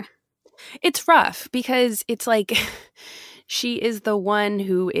character. It's rough because it's like she is the one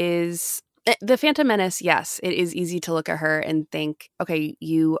who is the Phantom Menace. Yes, it is easy to look at her and think, okay,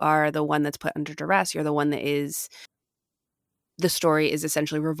 you are the one that's put under duress. You're the one that is, the story is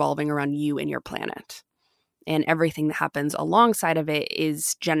essentially revolving around you and your planet. And everything that happens alongside of it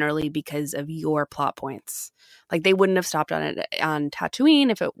is generally because of your plot points. Like, they wouldn't have stopped on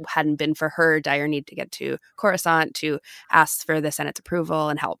Tatooine if it hadn't been for her dire need to get to Coruscant to ask for the Senate's approval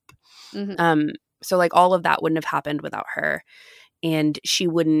and help. Mm-hmm. So like all of that wouldn't have happened without her. And she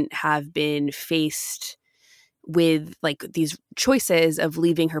wouldn't have been faced with like these choices of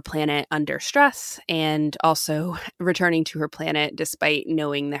leaving her planet under stress and also returning to her planet despite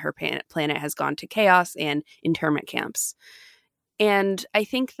knowing that her planet has gone to chaos and internment camps. And I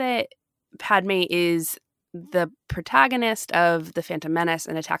think that Padme is the protagonist of The Phantom Menace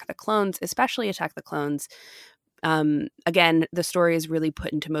and Attack of the Clones, especially Attack of the Clones. Again, the story is really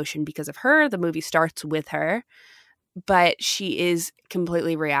put into motion because of her. The movie starts with her. But she is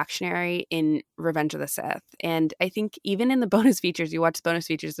completely reactionary in Revenge of the Sith. And I think even in the bonus features, you watch the bonus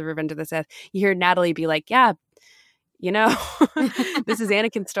features of Revenge of the Sith, you hear Natalie be like, yeah, you know, this is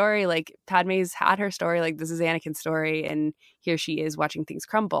Anakin's story. Like, Padme's had her story. Like, this is Anakin's story. And here she is watching things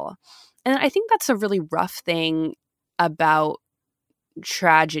crumble. And I think that's a really rough thing about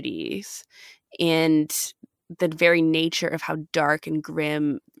tragedies and the very nature of how dark and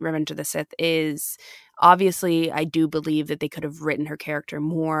grim Revenge of the Sith is. Obviously, I do believe that they could have written her character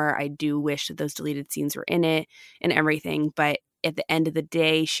more. I do wish that those deleted scenes were in it and everything. But at the end of the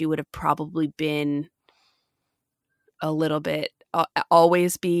day, she would have probably been a little bit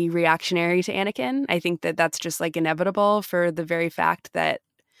always be reactionary to Anakin. I think that that's just like inevitable for the very fact that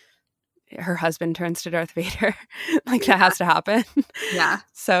her husband turns to Darth Vader. Like, that has to happen. Yeah.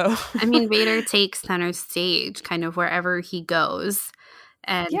 So, I mean, Vader takes center stage kind of wherever he goes.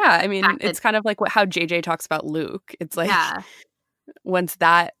 And yeah, I mean, it's kind of like how JJ talks about Luke. It's like, once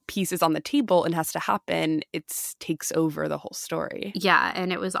that piece is on the table and has to happen, it takes over the whole story. Yeah,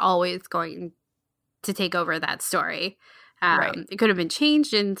 and it was always going to take over that story. Right. It could have been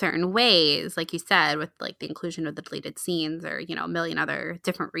changed in certain ways, like you said, with like the inclusion of the deleted scenes or, you know, a million other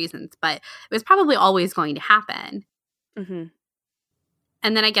different reasons. But it was probably always going to happen. Mm-hmm.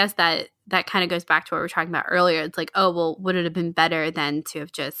 And then I guess that kind of goes back to what we were talking about earlier. It's like, oh, well, would it have been better than to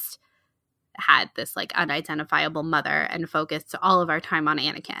have just had this like unidentifiable mother and focused all of our time on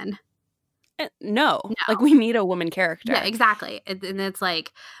Anakin? No. Like, we need a woman character. Yeah, exactly. And it's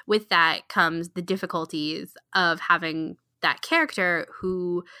like, with that comes the difficulties of having that character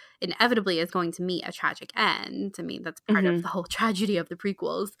who inevitably is going to meet a tragic end. I mean, that's part of the whole tragedy of the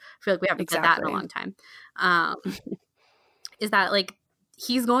prequels. I feel like we haven't said that in a long time. Is that like,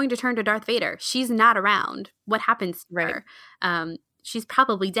 he's going to turn to Darth Vader. She's not around. What happens to her? She's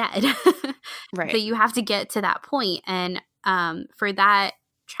probably dead. Right. But you have to get to that point. And for that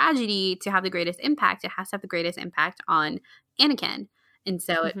tragedy to have the greatest impact, it has to have the greatest impact on Anakin. And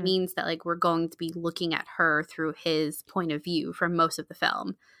so it means that like we're going to be looking at her through his point of view for most of the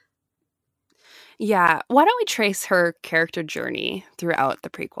film. Yeah. Why don't we trace her character journey throughout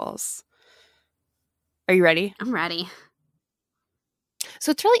the prequels? Are you ready? I'm ready.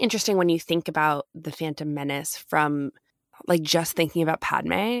 So it's really interesting when you think about The Phantom Menace from like just thinking about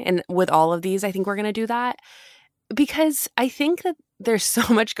Padme. And with all of these, I think we're going to do that. Because I think that there's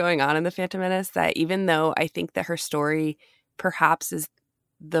so much going on in The Phantom Menace that even though I think that her story perhaps is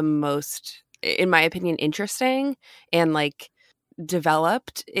the most in my opinion, interesting and like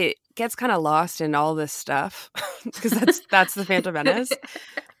developed. It gets kind of lost in all this stuff because that's the Phantom Menace.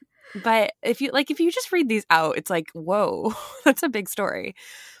 But if you just read these out, it's like, whoa, that's a big story.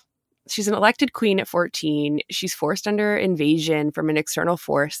 She's an elected queen at 14. She's forced under invasion from an external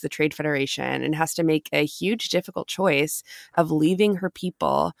force, the Trade Federation, and has to make a huge, difficult choice of leaving her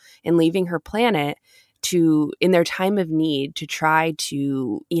people and leaving her planet to, in their time of need, to try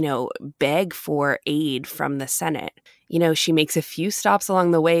to, beg for aid from the Senate. She makes a few stops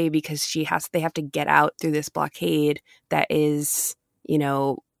along the way because they have to get out through this blockade that is,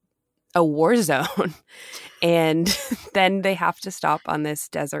 a war zone. And then they have to stop on this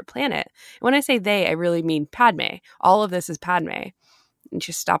desert planet. When I say they, I really mean Padme. All of this is Padme. And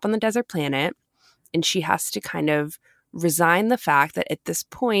she stop on the desert planet, and she has to kind of resign the fact that at this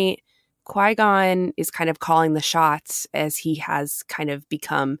point, Qui-Gon is kind of calling the shots, as he has kind of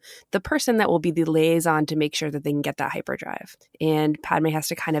become the person that will be the liaison to make sure that they can get that hyperdrive. And Padme has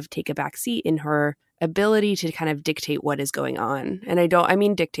to kind of take a back seat in her ability to kind of dictate what is going on. And I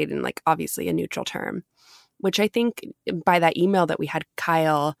mean dictate in like obviously a neutral term, which I think by that email that we had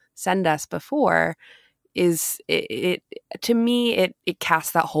Kyle send us before is it to me, it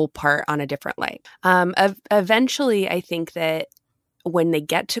casts that whole part on a different light. Eventually, I think that when they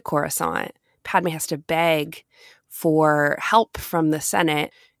get to Coruscant, Padme has to beg for help from the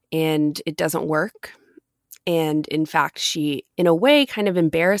Senate, and it doesn't work. And in fact, she, in a way, kind of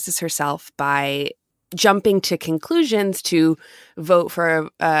embarrasses herself by jumping to conclusions to call for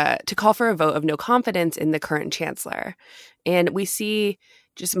a vote of no confidence in the current chancellor. And we see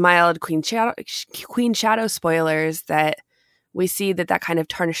just mild Queen Shadow spoilers that we see that kind of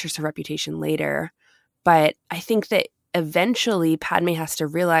tarnishes her reputation later. But I think that eventually Padme has to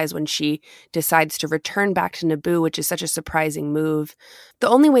realize, when she decides to return back to Naboo, which is such a surprising move, the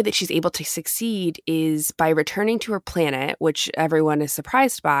only way that she's able to succeed is by returning to her planet, which everyone is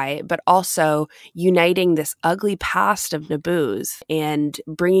surprised by, but also uniting this ugly past of Naboo's and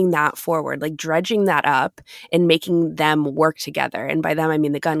bringing that forward, like dredging that up and making them work together. And by them, I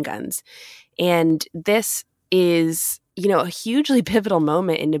mean the Gungans. And this is, a hugely pivotal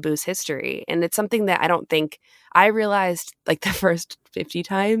moment in Naboo's history. And it's something that I don't think I realized like the first 50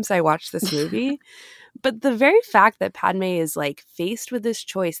 times I watched this movie. But the very fact that Padme is like faced with this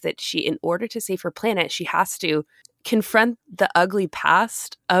choice that she, in order to save her planet, she has to confront the ugly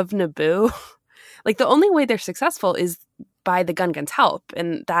past of Naboo. Like the only way they're successful is by the Gungans' help.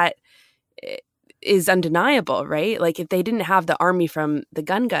 And that is undeniable, right? Like if they didn't have the army from the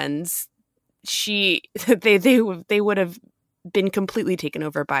Gungans, they would have been completely taken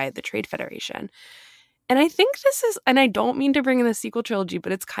over by the Trade Federation. And I think this is, and I don't mean to bring in the sequel trilogy,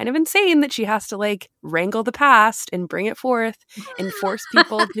 but it's kind of insane that she has to like wrangle the past and bring it forth and force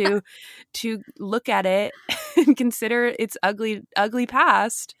people to look at it and consider its ugly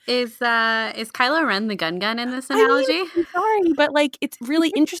past. Is Kylo Ren the Gungan in this analogy? I'm sorry, but like it's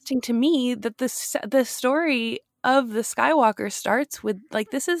really interesting to me that the story of the Skywalker starts with like,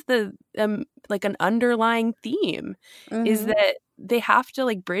 this is the like an underlying theme, is that they have to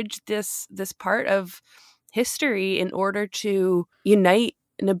like bridge this part of history in order to unite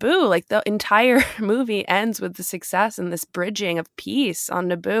Naboo. Like the entire movie ends with the success and this bridging of peace on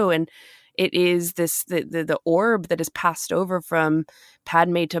Naboo, and it is this the orb that is passed over from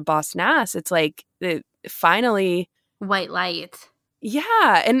Padme to Boss Nass. It's like finally white light.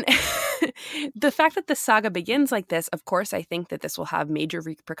 Yeah, and the fact that the saga begins like this, of course, I think that this will have major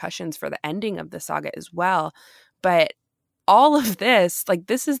repercussions for the ending of the saga as well. But all of this, like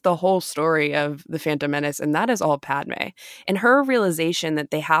this is the whole story of the Phantom Menace, and that is all Padme. And her realization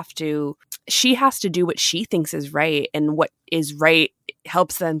that she has to do what she thinks is right, and what is right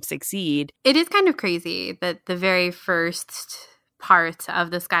helps them succeed. It is kind of crazy that the very first part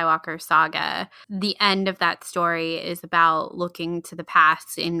of the Skywalker saga, the end of that story is about looking to the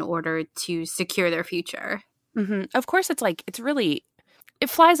past in order to secure their future. Of course, it's like, it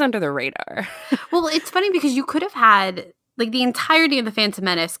flies under the radar. Well, it's funny because you could have had, like, the entirety of the Phantom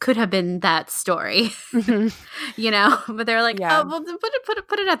Menace could have been that story, but they're like, oh, well,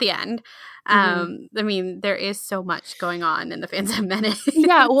 put it at the end. I mean, there is so much going on in the Phantom Menace.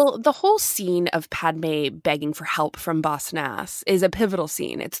 Yeah, well, the whole scene of Padme begging for help from Boss Nass is a pivotal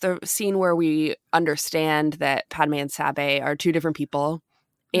scene. It's the scene where we understand that Padme and Sabe are two different people.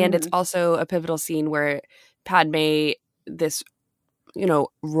 And it's also a pivotal scene where Padme, this,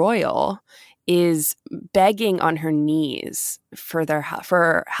 royal, is begging on her knees for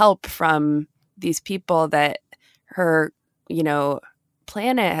help from these people that her,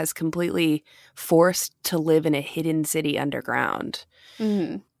 planet has completely forced to live in a hidden city underground.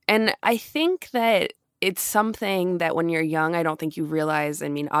 And And I think that it's something that when you're young, I don't think you realize. I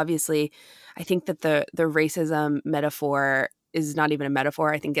mean, obviously, I think that the racism metaphor is not even a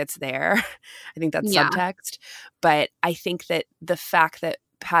metaphor. I think it's there. I think that's subtext. But I think that the fact that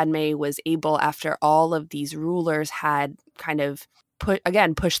Padme was able, after all of these rulers had kind of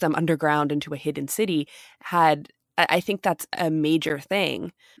pushed them underground into a hidden city, I think that's a major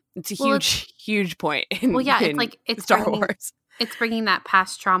thing. It's a huge point in, it's Star Wars. It's bringing that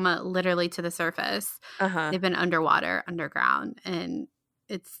past trauma literally to the surface. They've been underground, and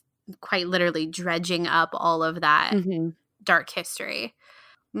it's quite literally dredging up all of that dark history.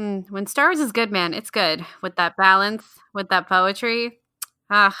 When Star Wars is good, man, it's good. With that balance, with that poetry,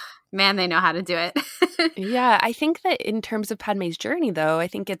 man, they know how to do it. Yeah, I think that in terms of Padme's journey, though, I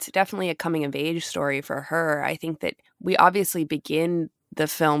think it's definitely a coming-of-age story for her. I think that we obviously begin the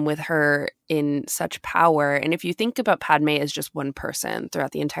film with her in such power. And if you think about Padme as just one person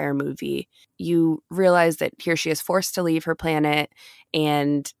throughout the entire movie, you realize that here she is forced to leave her planet.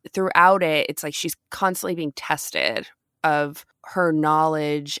 And throughout it, it's like she's constantly being tested of her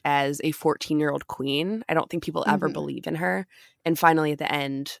knowledge as a 14-year-old queen. I don't think people ever believe in her. And finally, at the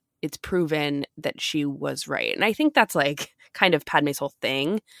end, it's proven that she was right. And I think that's like kind of Padme's whole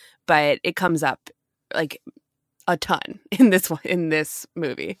thing, but it comes up like a ton in this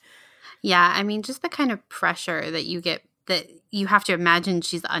movie. Yeah, I mean, just the kind of pressure that you get, that you have to imagine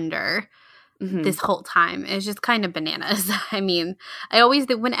she's under this whole time is just kind of bananas. I mean,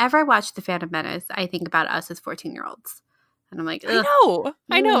 whenever I watch The Phantom Menace, I think about us as 14-year-olds. And I'm like, ugh.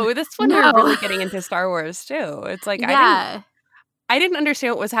 I know. This one we're really getting into Star Wars too. It's like, I didn't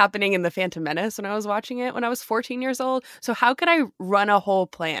understand what was happening in The Phantom Menace when I was watching it when I was 14 years old. So how could I run a whole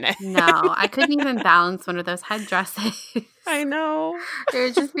planet? No, I couldn't even balance one of those headdresses. I know. It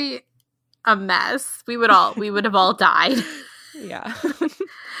would just be a mess. We would have all died. Yeah.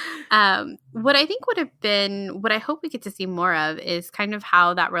 What I think would have been, what I hope we get to see more of, is kind of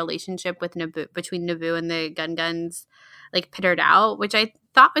how that relationship with between Naboo and the Gungans like pittered out, which I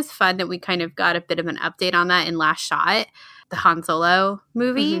thought was fun that we kind of got a bit of an update on that in Last Shot, the Han Solo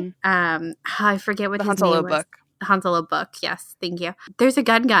movie. I forget what his name was. The Han Solo book. Yes, thank you. There's a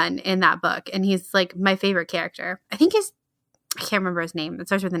Gungan in that book, and he's like my favorite character. I can't remember his name. It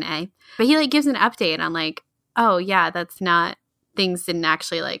starts with an A. But he like gives an update on like, oh yeah, things didn't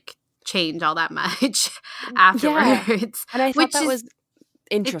actually like change all that much afterwards. Yeah. And I thought that was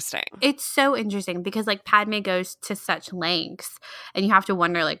interesting. It's so interesting because like Padme goes to such lengths, and you have to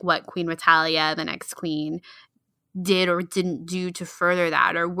wonder like what Queen Ratalia, the next queen, did or didn't do to further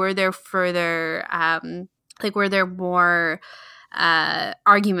that, or were there further were there more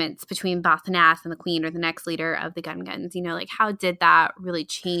arguments between Bath Nath and the queen or the next leader of the Gungans? You know, like how did that really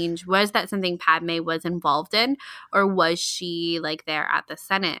change? Was that something Padme was involved in, or was she like there at the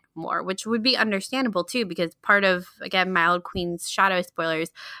Senate more? Which would be understandable too, because part of, again, my old Queen's Shadow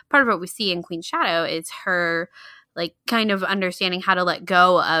spoilers, part of what we see in Queen's Shadow is her like kind of understanding how to let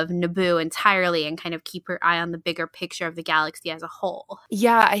go of Naboo entirely and kind of keep her eye on the bigger picture of the galaxy as a whole.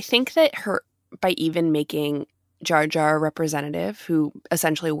 Yeah, I think that by even making Jar Jar representative, who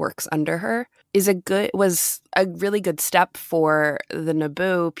essentially works under her, was a really good step for the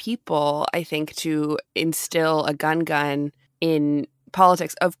Naboo people, I think, to instill a Gungan in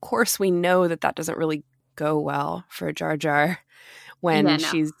politics. Of course, we know that doesn't really go well for Jar Jar when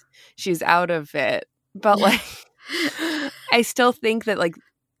she's out of it. But like, I still think that like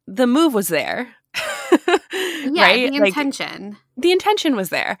the move was there. Yeah, right? The intention was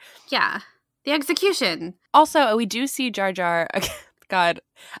there. Yeah. The execution. Also, we do see Jar Jar. God,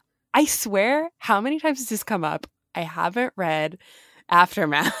 I swear, how many times has this come up? I haven't read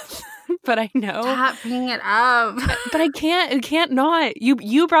Aftermath, but I know. Stop bringing it up. But I can't not.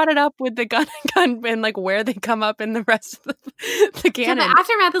 You brought it up with the gun and like where they come up in the rest of the canon. Yeah, but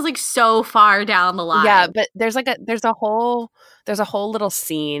Aftermath is like so far down the line. Yeah, but there's a whole little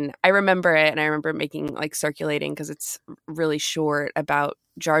scene. I remember it, and I remember making like circulating because it's really short, about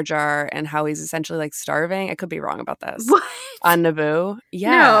Jar Jar and how he's essentially like starving. I could be wrong about this. What? On Naboo.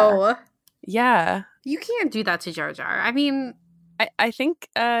 Yeah. No. Yeah. You can't do that to Jar Jar. I mean, I think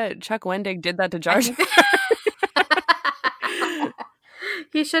Chuck Wendig did that to Jar Jar.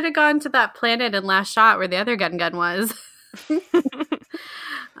 He should have gone to that planet in Last Shot where the other Gungan was.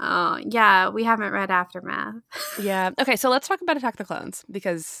 Oh, yeah, we haven't read Aftermath. Yeah. Okay, so let's talk about Attack the Clones,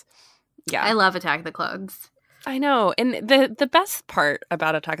 because, yeah. I love Attack the Clones. I know. And the best part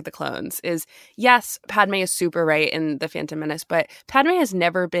about Attack of the Clones is, yes, Padme is super right in The Phantom Menace, but Padme has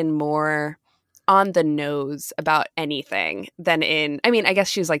never been more on the nose about anything than in, I mean, I guess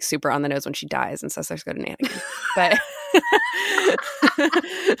she's like super on the nose when she dies and says there's good in Anakin. But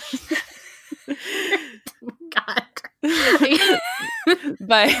God.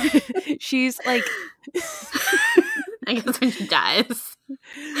 But she's like I guess when she dies.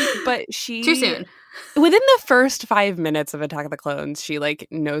 But she Too soon. Within the first 5 minutes of Attack of the Clones, she like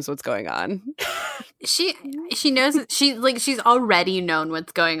knows what's going on. She knows she's already known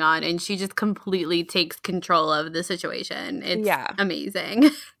what's going on, and she just completely takes control of the situation. It's amazing.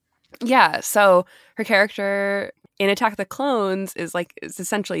 Yeah, so her character in Attack of the Clones is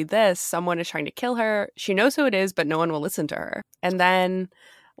essentially this. Someone is trying to kill her. She knows who it is, but no one will listen to her. And then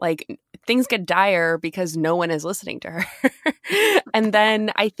things get dire because no one is listening to her. And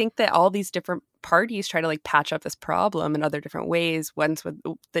then I think that all these different parties try to patch up this problem in other different ways. Once with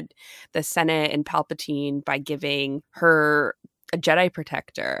the Senate and Palpatine by giving her a Jedi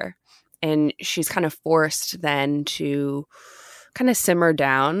protector. And she's kind of forced then to kind of simmer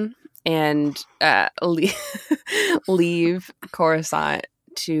down and leave Coruscant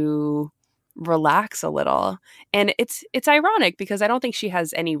to relax a little. And it's ironic because I don't think she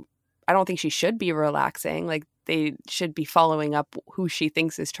should be relaxing. They should be following up who she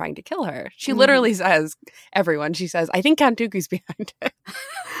thinks is trying to kill her. She literally says, everyone, she says, I think Count Dooku's behind it.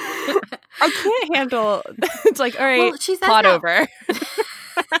 I can't handle it's all right, well, plot over.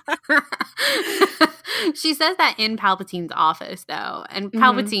 She says that in Palpatine's office, though, and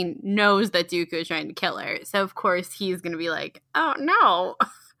Palpatine knows that Dooku is trying to kill her. So, of course, he's going to be like, oh, no.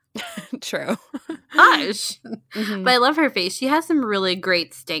 True. Hush. But I love her face. She has some really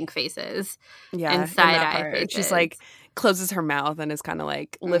great stank faces. Yeah. And side-eye faces. She's closes her mouth and is kind of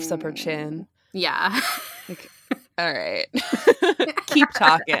lifts up her chin. Yeah. All right. Keep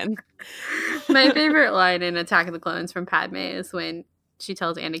talking. My favorite line in Attack of the Clones from Padme is when she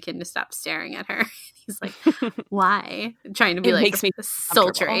tells Anakin to stop staring at her. He's like, why? Trying to be makes me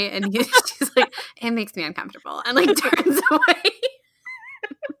sultry. And she's like, it makes me uncomfortable. And turns away.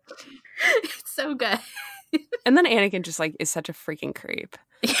 It's so good. And then Anakin just is such a freaking creep.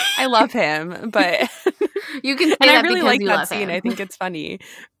 I love him, but you can say and that I really because like you that love scene. him. I think it's funny.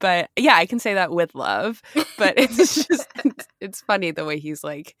 But yeah, I can say that with love. But it's just it's funny the way he's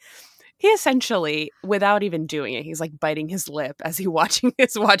he essentially, without even doing it, he's biting his lip as he's watching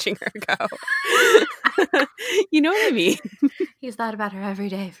her go. You know what I mean? He's thought about her every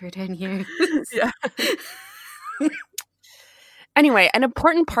day for 10 years. Yeah. Anyway, an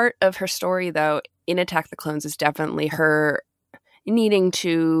important part of her story, though, in Attack the Clones is definitely her needing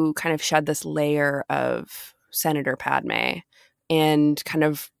to kind of shed this layer of Senator Padme and kind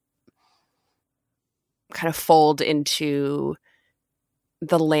of fold into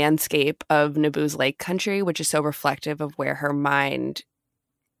the landscape of Naboo's Lake Country, which is so reflective of where her mind,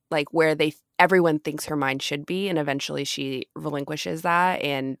 where everyone thinks her mind should be, and eventually she relinquishes that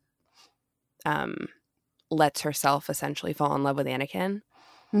and lets herself essentially fall in love with Anakin.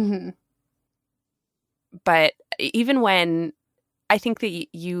 Mm-hmm. But even when I think that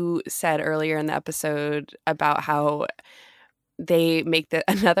you said earlier in the episode about how they make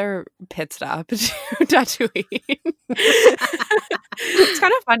another pit stop to Tatooine. It's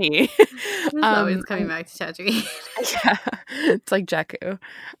kind of funny. It's always coming back to Tatooine. Yeah, it's like Jakku.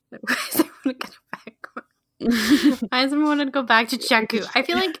 Why does everyone want to go back to Jakku? I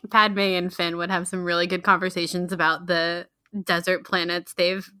feel like Padme and Finn would have some really good conversations about the desert planets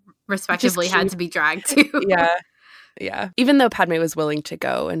they've respectively had to be dragged to. Yeah. Even though Padme was willing to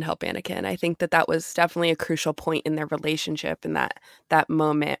go and help Anakin, I think that was definitely a crucial point in their relationship, in that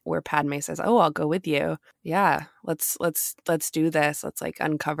moment where Padme says, "Oh, I'll go with you. Yeah, let's do this. Let's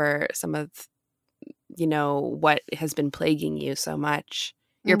uncover some of what has been plaguing you so much.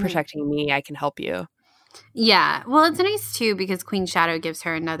 You're protecting me. I can help you." Yeah. Well, it's nice, too, because Queen Shadow gives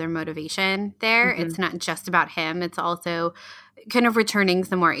her another motivation there. Mm-hmm. It's not just about him. It's also kind of returning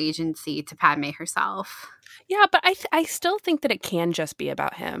some more agency to Padme herself. Yeah, but I still think that it can just be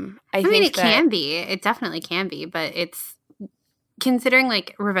about him. I mean, think can be. It definitely can be. But it's considering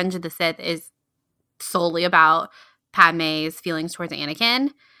Revenge of the Sith is solely about Padme's feelings towards Anakin.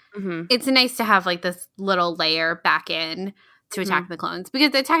 Mm-hmm. It's nice to have this little layer back in to Attack of the Clones,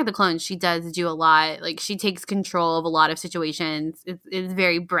 because the Attack of the Clones, she does do a lot. She takes control of a lot of situations. It's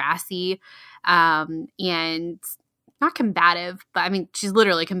very brassy, and not combative, but I mean, she's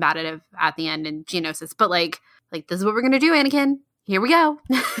literally combative at the end in Geonosis. But this is what we're gonna do, Anakin. Here we go.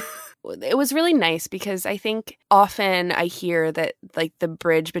 It was really nice because I think often I hear that the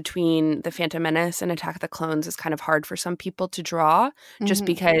bridge between The Phantom Menace and Attack of the Clones is kind of hard for some people to draw, just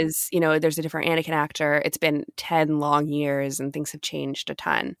because, there's a different Anakin actor. It's been 10 long years and things have changed a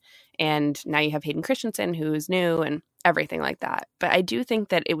ton. And now you have Hayden Christensen, who is new and everything like that. But I do think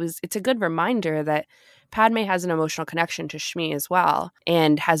that it's a good reminder that Padme has an emotional connection to Shmi as well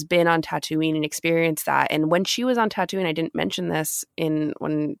and has been on Tatooine and experienced that. And when she was on Tatooine, I didn't mention this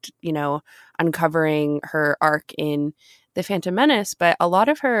when uncovering her arc in The Phantom Menace, but a lot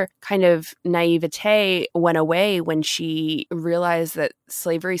of her kind of naivete went away when she realized that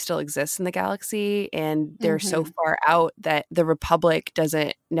slavery still exists in the galaxy and they're so far out that the Republic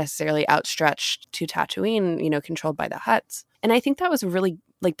doesn't necessarily outstretch to Tatooine, controlled by the Hutts. And I think that was a really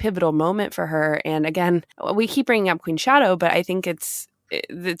pivotal moment for her. And again, we keep bringing up Queen Shadow, but I think it's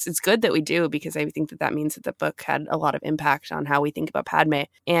good that we do, because I think that means that the book had a lot of impact on how we think about Padme.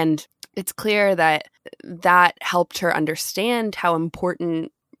 And it's clear that helped her understand how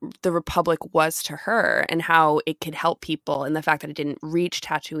important the Republic was to her and how it could help people. And the fact that it didn't reach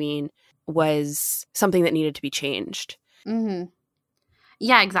Tatooine was something that needed to be changed. Mm-hmm.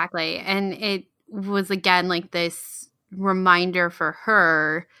 Yeah, exactly. And it was, again, this reminder for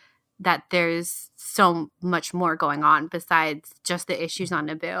her that there's so much more going on besides just the issues on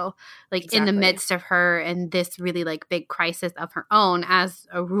Naboo. Exactly. In the midst of her and this really big crisis of her own as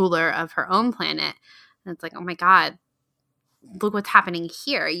a ruler of her own planet. And it's oh my God, look what's happening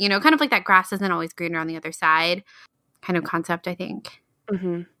here. Kind of that grass isn't always greener on the other side kind of concept, I think.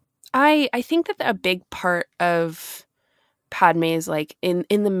 Mm-hmm. I think that a big part of Padme's in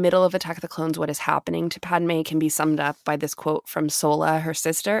the middle of Attack of the Clones, what is happening to Padme can be summed up by this quote from Sola, her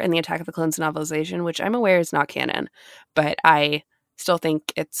sister, in the Attack of the Clones novelization, which I'm aware is not canon, but I still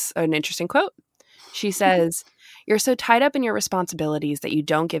think it's an interesting quote. She says, "You're so tied up in your responsibilities that you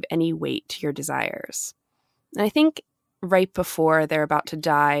don't give any weight to your desires." And I think right before they're about to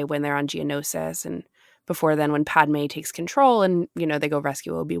die, when they're on Geonosis, and before then when Padme takes control and, they go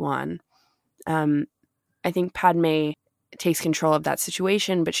rescue Obi-Wan, I think Padme takes control of that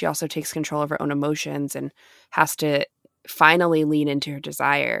situation, but she also takes control of her own emotions and has to finally lean into her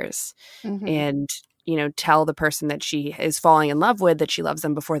desires and, tell the person that she is falling in love with that she loves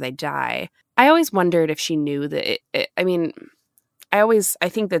them before they die. I always wondered if she knew that I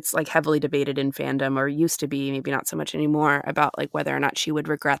think that's heavily debated in fandom, or used to be, maybe not so much anymore, about whether or not she would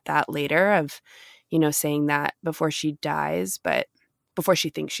regret that later of, saying that before she dies, but before she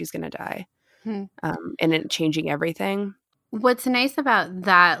thinks she's going to die. And it changing everything. What's nice about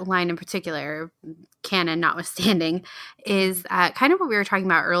that line in particular, canon notwithstanding, is kind of what we were talking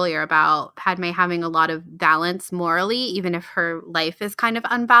about earlier about Padme having a lot of balance morally, even if her life is kind of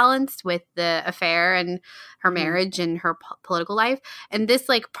unbalanced with the affair and her marriage and her political life. And this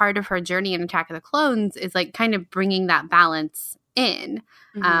part of her journey in Attack of the Clones is kind of bringing that balance in.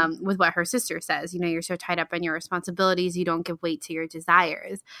 With what her sister says, you're so tied up in your responsibilities, you don't give weight to your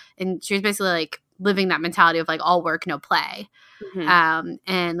desires. And she was basically living that mentality of all work, no play. And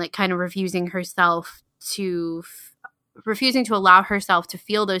kind of refusing to allow herself to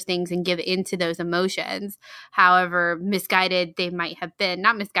feel those things and give into those emotions, however misguided they might have been.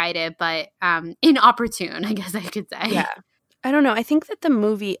 Not misguided, but inopportune, I guess I could say. Yeah. I don't know. I think that the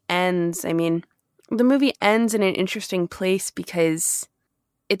movie ends in an interesting place because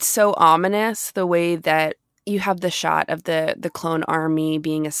it's so ominous, the way that you have the shot of the clone army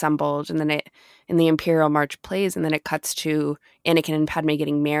being assembled, and then the Imperial March plays, and then it cuts to Anakin and Padme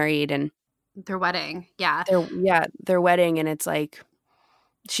getting married and their wedding. Yeah. Their wedding, and it's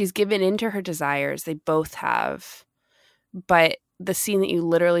she's given into her desires. They both have. But the scene that you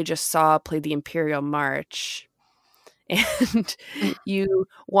literally just saw play the Imperial March, and you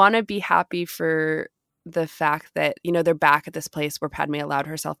want to be happy for the fact that, they're back at this place where Padme allowed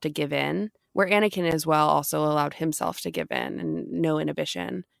herself to give in, where Anakin as well also allowed himself to give in and no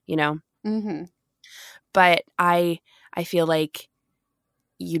inhibition, But I feel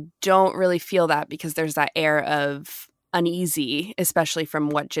you don't really feel that because there's that air of uneasy, especially from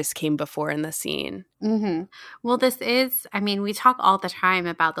what just came before in the scene. Well, this is, we talk all the time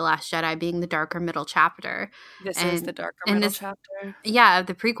about The Last Jedi being the darker middle chapter. This is the darker middle chapter. Yeah, of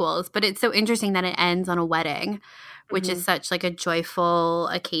the prequels. But it's so interesting that it ends on a wedding, which is such a joyful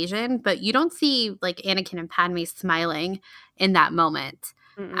occasion. But you don't see Anakin and Padme smiling in that moment.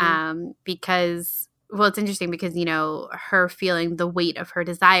 Because... Well, it's interesting because, her feeling the weight of her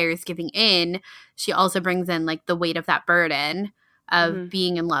desires, giving in, she also brings in the weight of that burden of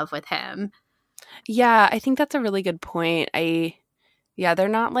being in love with him. Yeah, I think that's a really good point. They're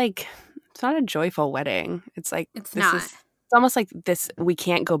not it's not a joyful wedding. It's it's not. It's almost this, we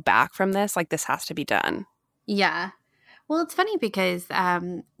can't go back from this. This has to be done. Yeah. Well, it's funny because,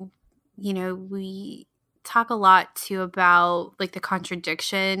 talk a lot too about like the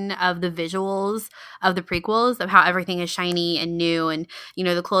contradiction of the visuals of the prequels, of how everything is shiny and new, and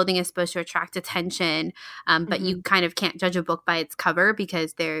the clothing is supposed to attract attention, but you kind of can't judge a book by its cover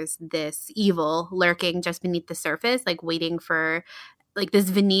because there's this evil lurking just beneath the surface, like waiting for like this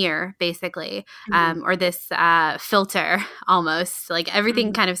veneer basically, or this filter almost. Like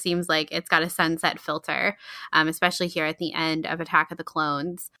everything kind of seems like it's got a sunset filter, especially here at the end of Attack of the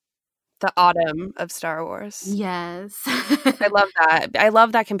Clones. The autumn of Star Wars. Yes. I love that. I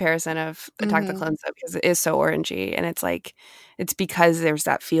love that comparison of Attack of the Clones though, because it is so orangey, and it's like it's because there's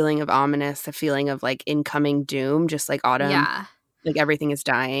that feeling of ominous, the feeling of like incoming doom, just like autumn. Yeah. Like everything is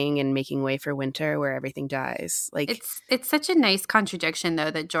dying and making way for winter where everything dies. Like it's such a nice contradiction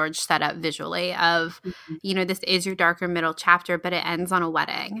though that George set up visually of, this is your darker middle chapter, but it ends on a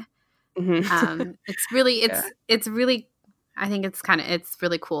wedding. It's really I think it's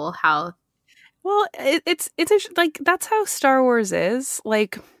really cool how. Well, it's like that's how Star Wars is.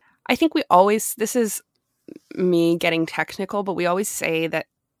 Like, I think this is me getting technical, but we always say that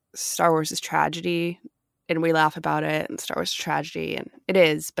Star Wars is tragedy, and we laugh about it. And Star Wars is tragedy, and it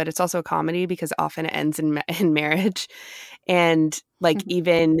is, but it's also a comedy because often it ends in marriage, and like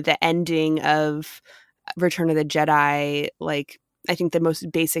even the ending of Return of the Jedi, like I think the most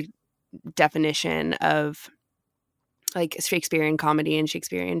basic definition of like Shakespearean comedy and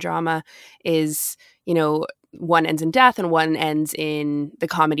Shakespearean drama is, one ends in death and one ends in the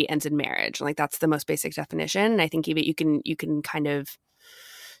comedy ends in marriage. Like that's the most basic definition. And I think even you can kind of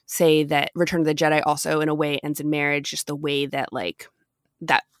say that Return of the Jedi also in a way ends in marriage, just the way that like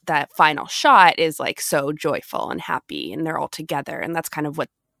that final shot is like so joyful and happy and they're all together. And that's kind of what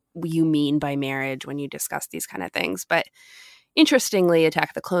you mean by marriage when you discuss these kind of things. But interestingly,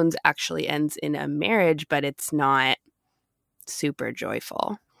 Attack of the Clones actually ends in a marriage, but it's not super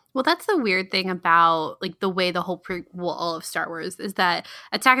joyful. Well, that's the weird thing about like the way the whole prequel of Star Wars is that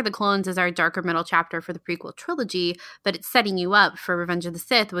Attack of the Clones is our darker middle chapter for the prequel trilogy, but it's setting you up for Revenge of the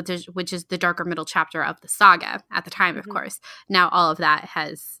Sith, which is the darker middle chapter of the saga at the time, of course. Now all of that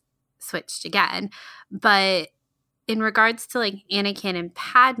has switched again. But in regards to like Anakin and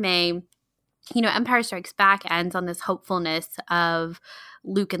Padme, Empire Strikes Back ends on this hopefulness of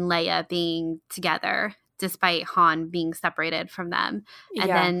Luke and Leia being together despite Han being separated from them. And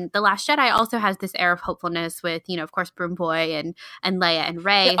then The Last Jedi also has this air of hopefulness with, of course, Broom Boy and Leia and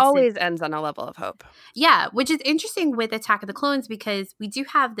Rey. It always ends on a level of hope. Yeah, which is interesting with Attack of the Clones because we do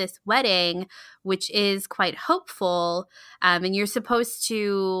have this wedding, which is quite hopeful. And you're supposed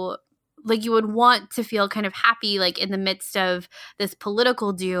to... like you would want to feel kind of happy, like in the midst of this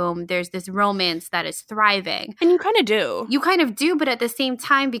political doom, there's this romance that is thriving. And you kind of do. You kind of do, but at the same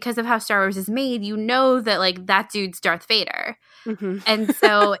time, because of how Star Wars is made, that like that dude's Darth Vader. And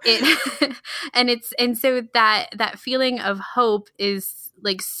so that feeling of hope is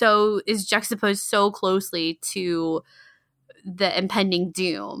juxtaposed so closely to the impending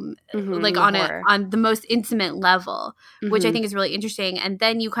doom, like on the most intimate level, which I think is really interesting. And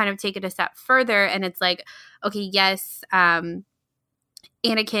then you kind of take it a step further and it's like, okay, yes, Anakin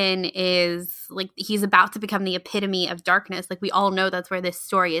is like, he's about to become the epitome of darkness. Like we all know that's where this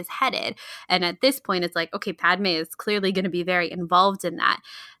story is headed. And at this point it's like, okay, Padme is clearly going to be very involved in that.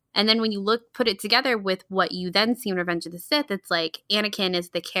 And then when you put it together with what you then see in Revenge of the Sith, it's like Anakin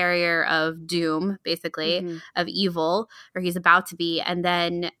is the carrier of doom, basically, of evil, or he's about to be. And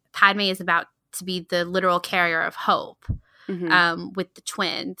then Padme is about to be the literal carrier of hope with the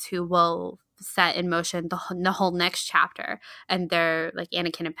twins who will set in motion the whole next chapter. And they're like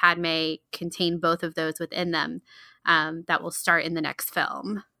Anakin and Padme contain both of those within them that will start in the next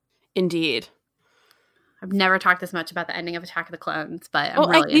film. Indeed. I've never talked this much about the ending of Attack of the Clones, but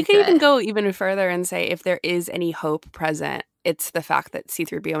you can even go even further and say if there is any hope present, it's the fact that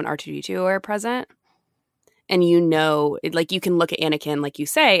C-3PO and R2-D2 are present. And you can look at Anakin, like you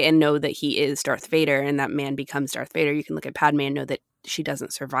say, and know that he is Darth Vader and that man becomes Darth Vader. You can look at Padme and know that she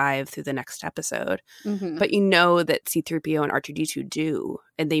doesn't survive through the next episode. But you know that C-3PO and R2-D2 do,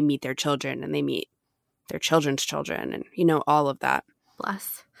 and they meet their children and they meet their children's children and all of that.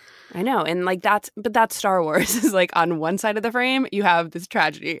 Bless. I know. And like that's Star Wars is like on one side of the frame, you have this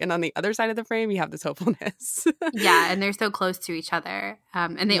tragedy. And on the other side of the frame, you have this hopefulness. Yeah. And they're so close to each other.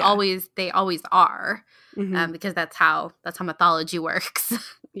 And they always are because that's how mythology works.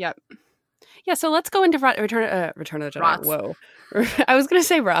 Yep. Yeah. So let's go into Return of the Jedi. Rots. Whoa. I was going to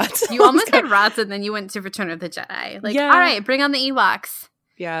say Rots. You almost said Rots and then you went to Return of the Jedi. Like, all right, bring on the Ewoks.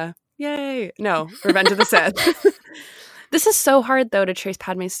 Yeah. Yay. No, Revenge of the Sith. This is so hard, though, to trace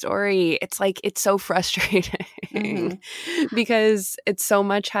Padme's story. It's like, it's so frustrating because it so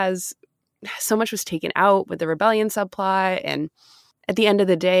much has so much was taken out with the rebellion subplot. And at the end of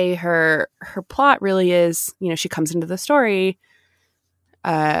the day, her plot really is, you know, she comes into the story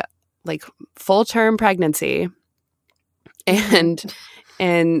like full-term pregnancy and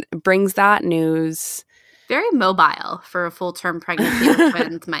brings that news. Very mobile for a full-term pregnancy with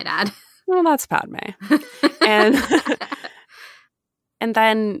twins, might add. Well, that's Padme. And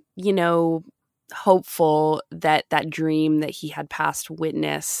then, you know, hopeful that dream that he had passed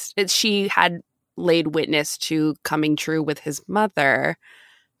witness, that she had laid witness to coming true with his mother,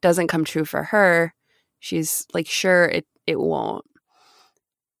 doesn't come true for her. She's like, sure, it won't.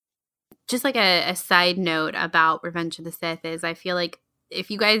 Just like a side note about Revenge of the Sith is I feel like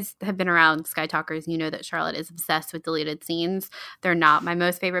if you guys have been around Sky Talkers, you know that Charlotte is obsessed with deleted scenes. They're not my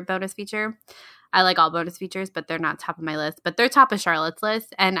most favorite bonus feature. I like all bonus features, but they're not top of my list. But they're top of Charlotte's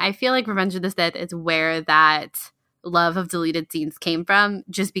list. And I feel like Revenge of the Sith is where that love of deleted scenes came from,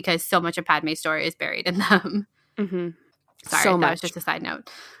 just because so much of Padme's story is buried in them. Mm-hmm. Sorry, so that much. was just a side note.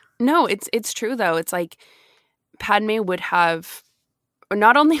 No, it's true, though. It's like Padme would have –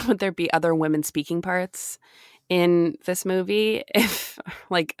 not only would there be other women speaking parts in this movie, if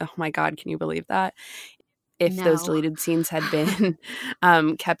like, oh my God, can you believe that? If those deleted scenes had been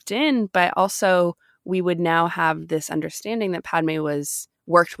kept in, but also we would now have this understanding that Padme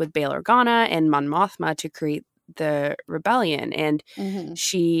worked with Bail Organa and Mon Mothma to create the rebellion, and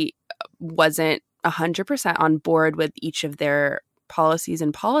she wasn't 100% on board with each of their policies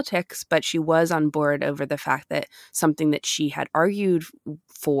and politics, but she was on board over the fact that something that she had argued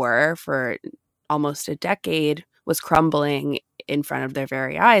for almost a decade was crumbling in front of their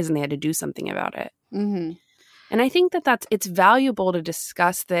very eyes, and they had to do something about it. Mm-hmm. And I think that it's valuable to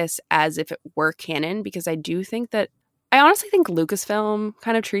discuss this as if it were canon, because I honestly think Lucasfilm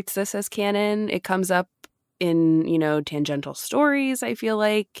kind of treats this as canon. It comes up in, you know, tangential stories, I feel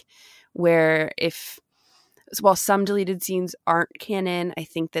like, where while some deleted scenes aren't canon, I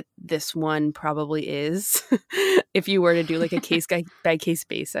think that this one probably is. If you were to do like a case by case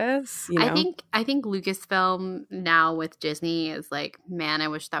basis, you know? I think Lucasfilm now with Disney is like, man, I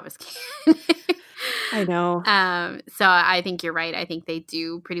wish that was canon. I know. So I think you're right. I think they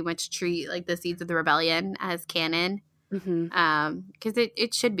do pretty much treat like the Seeds of the Rebellion as canon. Because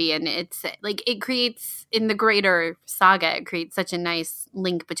it should be, and it's like it creates in the greater saga. It creates such a nice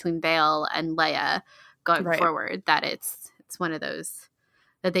link between Bail and Leia going forward that it's one of those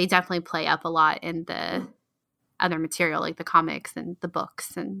that they definitely play up a lot in the other material, like the comics and the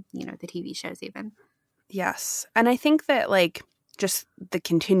books and, you know, the TV shows even. Yes, and I think that like just the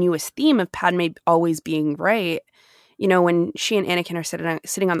continuous theme of Padme always being right. You know, when she and Anakin are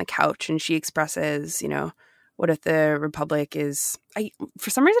sitting on the couch and she expresses, you know, what if the Republic is –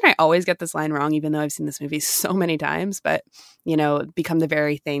 for some reason I always get this line wrong, even though I've seen this movie so many times, but, you know, become the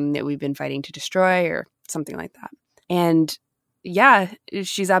very thing that we've been fighting to destroy or something like that. And, yeah,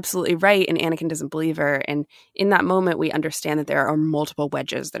 she's absolutely right, and Anakin doesn't believe her. And in that moment, we understand that there are multiple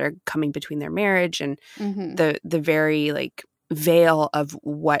wedges that are coming between their marriage and the very, like, veil of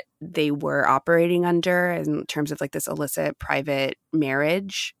what they were operating under in terms of like this illicit private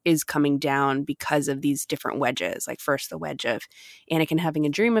marriage is coming down because of these different wedges. Like first the wedge of Anakin having a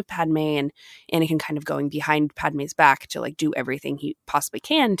dream of Padme and Anakin kind of going behind Padme's back to like do everything he possibly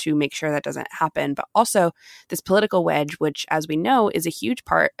can to make sure that doesn't happen. But also this political wedge, which as we know is a huge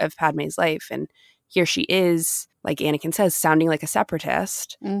part of Padme's life. And here she is, like Anakin says, sounding like a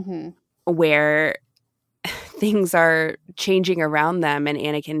separatist where things are changing around them, and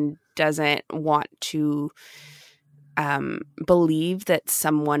Anakin doesn't want to believe that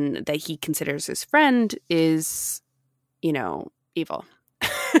someone that he considers his friend is, you know, evil.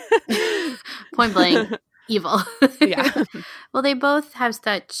 Point blank, evil. Yeah. Well, they both have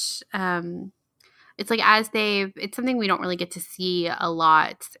such it's like it's something we don't really get to see a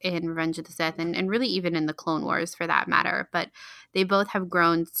lot in Revenge of the Sith and really even in the Clone Wars for that matter, but they both have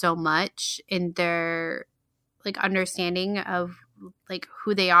grown so much in their like understanding of like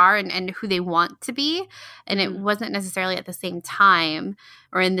who they are and who they want to be. And it wasn't necessarily at the same time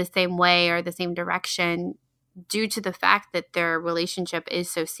or in the same way or the same direction due to the fact that their relationship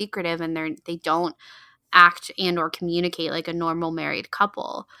is so secretive and they don't act and or communicate like a normal married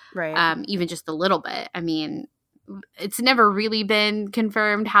couple. Right. Even just a little bit. I mean, it's never really been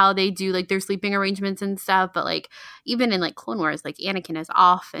confirmed how they do like their sleeping arrangements and stuff, but like even in like Clone Wars, like Anakin is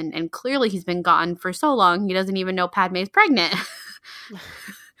off and clearly he's been gone for so long he doesn't even know Padme's pregnant.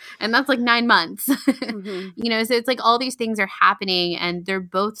 And that's like 9 months. You know, so it's like all these things are happening and they're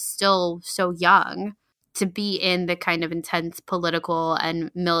both still so young to be in the kind of intense political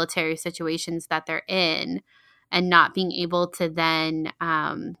and military situations that they're in. and not being able to then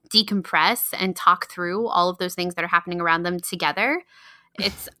decompress and talk through all of those things that are happening around them together.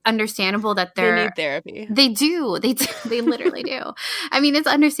 It's understandable that they need therapy. They do. They literally do. I mean, it's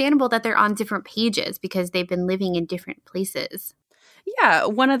understandable that they're on different pages because they've been living in different places. Yeah,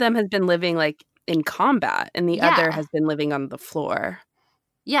 one of them has been living like in combat, and the other has been living on the floor.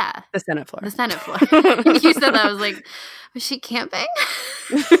 Yeah. The Senate floor. The Senate floor. You said that. I was like, was she camping?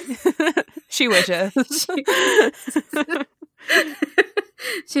 She wishes.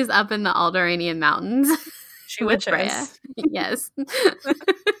 She's up in the Alderaanian Mountains. She wishes. Yes.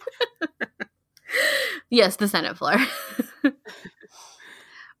 Yes, the Senate floor.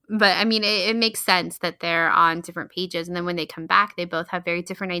 But, I mean, it makes sense that they're on different pages. And then when they come back, they both have very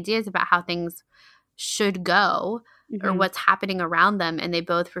different ideas about how things should go or what's happening around them. And they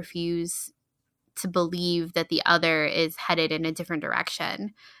both refuse to believe that the other is headed in a different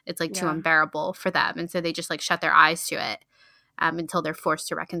direction. It's like too unbearable for them. And so they just like shut their eyes to it until they're forced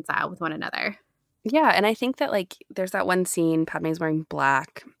to reconcile with one another. Yeah, and I think that like there's that one scene, Padme's wearing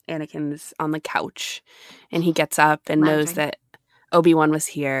black, Anakin's on the couch, and he gets up and knows that Obi-Wan was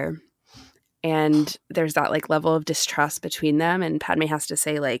here. And there's that like level of distrust between them, and Padme has to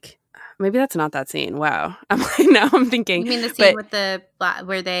say like, maybe that's not that scene. Wow. I'm like, now I'm thinking. You mean the scene with the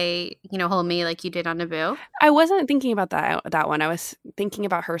where they, hold me like you did on Naboo? I wasn't thinking about that one. I was thinking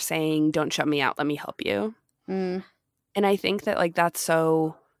about her saying, "Don't shut me out. Let me help you." And I think that like that's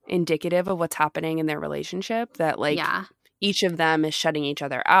so indicative of what's happening in their relationship, that like each of them is shutting each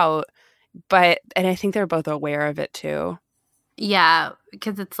other out. And I think they're both aware of it too. Yeah,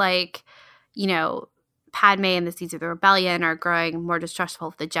 because it's like, Padme and the Seeds of the Rebellion are growing more distrustful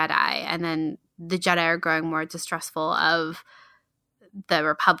of the Jedi, and then the Jedi are growing more distrustful of the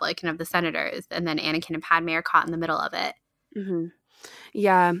Republic and of the Senators, and then Anakin and Padme are caught in the middle of it. Mm-hmm.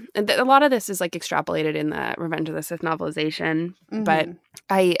 Yeah, and a lot of this is like extrapolated in the Revenge of the Sith novelization, but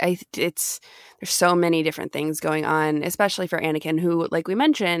there's so many different things going on, especially for Anakin, who, like we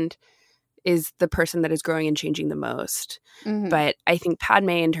mentioned, is the person that is growing and changing the most. But I think Padme,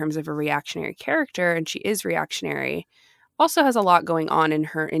 in terms of a reactionary character, and she is reactionary, also has a lot going on in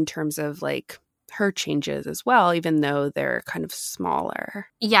her in terms of like her changes as well, even though they're kind of smaller.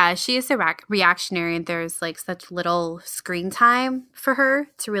 Yeah, she is a reactionary, and there's like such little screen time for her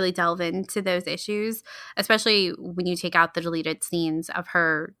to really delve into those issues, especially when you take out the deleted scenes of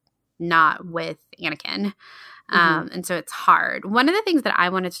her not with Anakin. And so it's hard. One of the things that I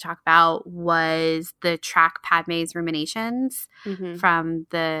wanted to talk about was the track Padme's Ruminations from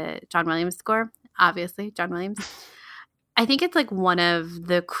the John Williams score. Obviously, John Williams. I think it's like one of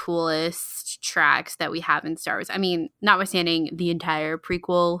the coolest tracks that we have in Star Wars. I mean, notwithstanding the entire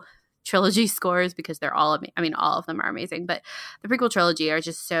prequel trilogy scores, because they're all, all of them are amazing, but the prequel trilogy are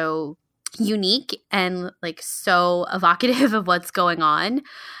just so unique and like so evocative of what's going on.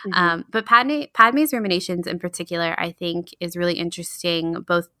 But Padme's Ruminations in particular, I think, is really interesting,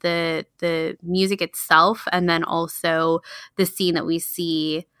 both the music itself and then also the scene that we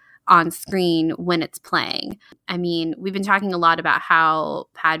see on screen when it's playing. I mean, we've been talking a lot about how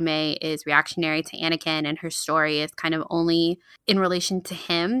Padme is reactionary to Anakin, and her story is kind of only in relation to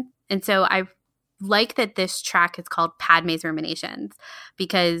him. And so I like that this track is called Padme's Ruminations,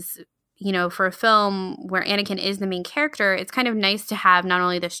 because for a film where Anakin is the main character, it's kind of nice to have not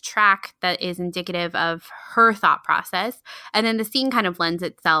only this track that is indicative of her thought process, and then the scene kind of lends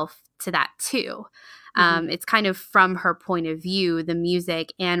itself to that too. It's kind of from her point of view, the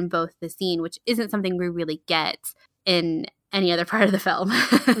music and both the scene, which isn't something we really get in any other part of the film.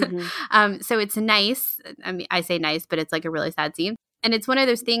 So it's nice. I mean, I say nice, but it's like a really sad scene. And it's one of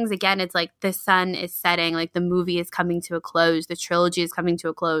those things, again, it's like the sun is setting, like the movie is coming to a close, the trilogy is coming to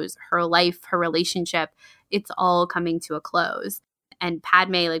a close, her life, her relationship, it's all coming to a close. And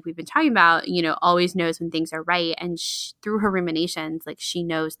Padme, like we've been talking about, always knows when things are right. And through her ruminations, like she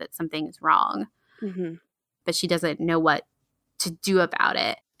knows that something is wrong, but she doesn't know what to do about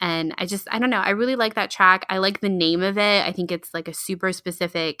it. And I don't know. I really like that track. I like the name of it. I think it's like a super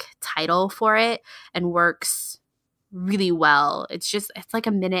specific title for it and works really well. It's like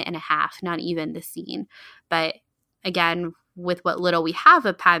a minute and a half, not even the scene. But again, with what little we have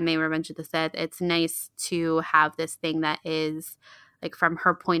of Padme Revenge of the Sith, it's nice to have this thing that is like from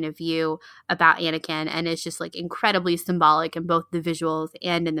her point of view about Anakin, and it's just like incredibly symbolic in both the visuals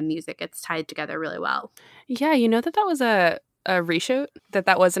and in the music. It's tied together really well. Yeah, that was a reshoot,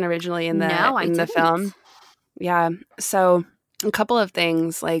 that wasn't originally in the film. Yeah, so a couple of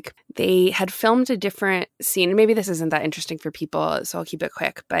things, like they had filmed a different scene. Maybe this isn't that interesting for people, so I'll keep it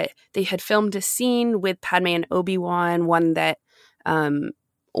quick. But they had filmed a scene with Padme and Obi-Wan, one that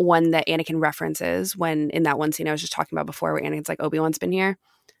one that Anakin references when in that one scene I was just talking about before where Anakin's like, Obi-Wan's been here.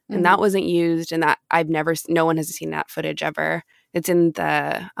 And that wasn't used, and that no one has seen that footage ever. It's in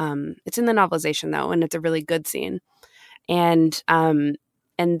the novelization though, and it's a really good scene. And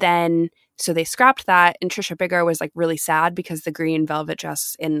then so they scrapped that, and Trisha Bigger was like really sad because the green velvet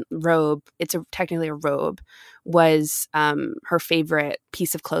dress and robe, technically a robe, was her favorite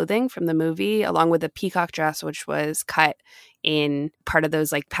piece of clothing from the movie, along with a peacock dress, which was cut in part of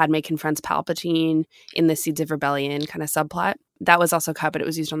those like Padme confronts Palpatine in the Seeds of Rebellion kind of subplot. That was also cut, but it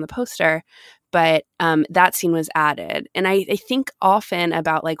was used on the poster. But that scene was added. And I think often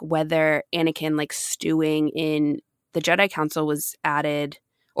about like whether Anakin like stewing in the Jedi Council was added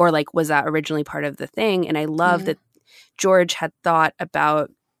or like was that originally part of the thing. And I love that George had thought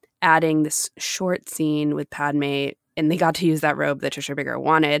about adding this short scene with Padme, and they got to use that robe that Trisha Bigger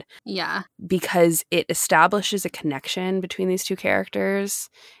wanted. Yeah. Because it establishes a connection between these two characters.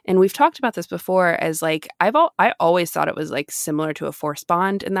 And we've talked about this before as like, I always thought it was like similar to a Force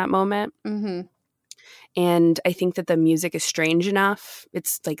bond in that moment. Mm-hmm. And I think that the music is strange enough.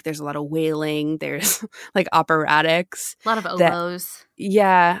 It's like there's a lot of wailing. There's like operatics. A lot of oboes.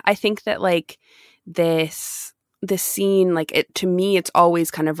 Yeah. I think that like this scene, like it to me, it's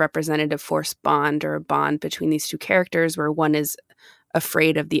always kind of representative Force bond or a bond between these two characters where one is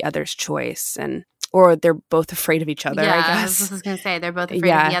afraid of the other's choice or they're both afraid of each other, yeah, I guess. I was going to say, they're both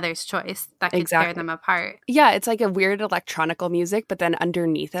afraid of the other's choice. That could tear them apart. Yeah, it's like a weird electronical music, but then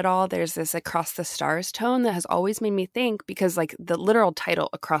underneath it all, there's this Across the Stars tone that has always made me think, because like the literal title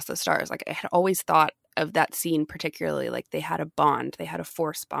Across the Stars, like I had always thought of that scene particularly like they had a bond, they had a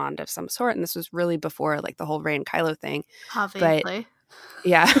Force bond of some sort, and this was really before like the whole Rey and Kylo thing. Obviously. But,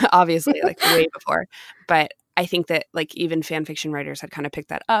 yeah, obviously, like way before. But I think that like even fan fiction writers had kind of picked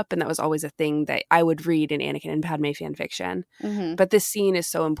that up, and that was always a thing that I would read in Anakin and Padme fan fiction. Mm-hmm. But this scene is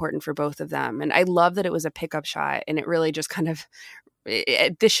so important for both of them, and I love that it was a pickup shot, and it really just kind of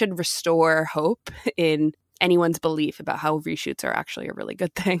this should restore hope in anyone's belief about how reshoots are actually a really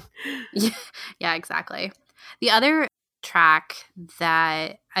good thing. Yeah, exactly. The other track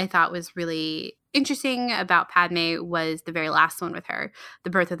that I thought was really interesting about Padme was the very last one with her, The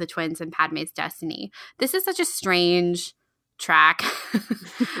Birth of the Twins and Padme's Destiny. This is such a strange track.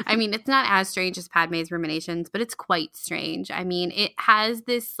 I mean, it's not as strange as Padme's Ruminations, but it's quite strange. I mean, it has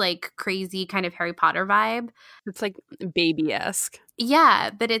this like crazy kind of Harry Potter vibe. It's like baby-esque.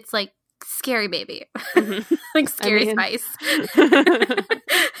 Yeah, but it's like Scary Baby. Mm-hmm. Like Scary Spice.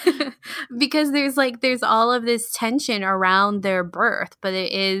 Because there's all of this tension around their birth, but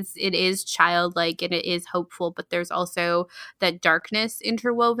it is childlike and it is hopeful, but there's also that darkness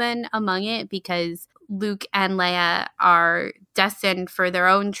interwoven among it because Luke and Leia are destined for their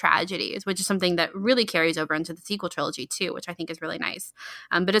own tragedies, which is something that really carries over into the sequel trilogy too, which I think is really nice.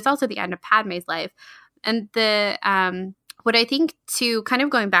 But it's also the end of Padme's life. And what I think too, kind of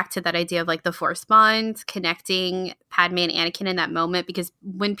going back to that idea of like the Force bond connecting Padme and Anakin in that moment, because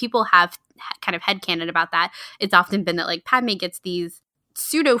when people have kind of headcanon about that, it's often been that like Padme gets these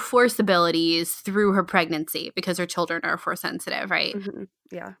pseudo Force abilities through her pregnancy because her children are Force sensitive, right? Mm-hmm.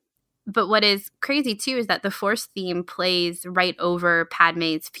 Yeah. But what is crazy too is that the Force theme plays right over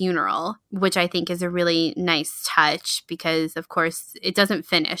Padme's funeral, which I think is a really nice touch because, of course, it doesn't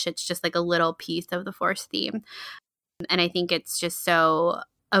finish. It's just like a little piece of the Force theme. And I think it's just so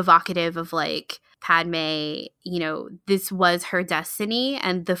evocative of like Padme, you know, this was her destiny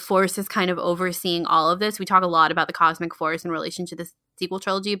and the Force is kind of overseeing all of this. We talk a lot about the cosmic Force in relation to the sequel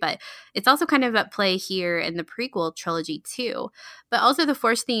trilogy, but it's also kind of at play here in the prequel trilogy too. But also the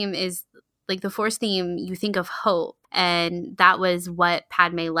Force theme is like the Force theme, you think of hope, and that was what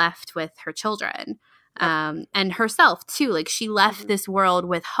Padme left with her children. Yep. And herself too. Like she left this world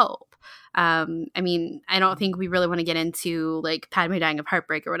with hope. I mean, I don't think we really want to get into like Padme dying of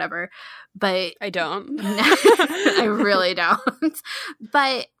heartbreak or whatever, but I don't. I really don't.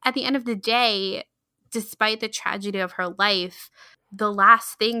 But at the end of the day, despite the tragedy of her life, the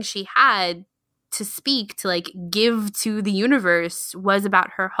last thing she had to speak, to like give to the universe was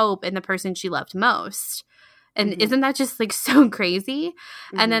about her hope and the person she loved most. And isn't that just like so crazy?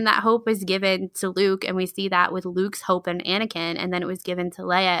 Mm-hmm. And then that hope was given to Luke, and we see that with Luke's hope in Anakin, and then it was given to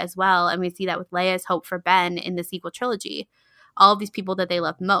Leia as well, and we see that with Leia's hope for Ben in the sequel trilogy. All of these people that they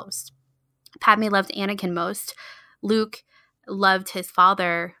loved most. Padme loved Anakin most. Luke loved his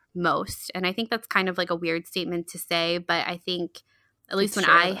father most, and I think that's kind of like a weird statement to say, but I think at least when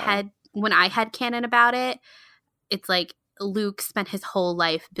I had canon about it, it's like Luke spent his whole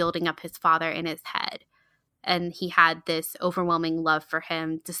life building up his father in his head. And he had this overwhelming love for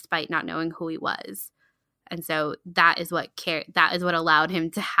him despite not knowing who he was. And so that is what allowed him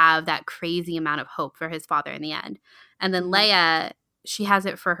to have that crazy amount of hope for his father in the end. And then Leia, she has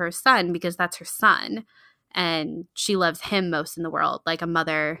it for her son because that's her son. And she loves him most in the world, like a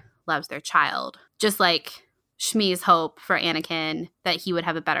mother loves their child. Just like Shmi's hope for Anakin that he would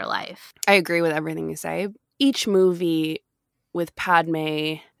have a better life. I agree with everything you say. Each movie with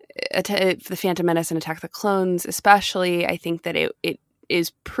Padme, The Phantom Menace and Attack of the Clones especially, I think that it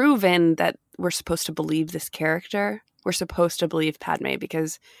is proven that we're supposed to believe this character. We're supposed to believe Padme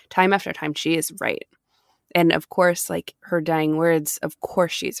because time after time she is right. And of course, like her dying words, of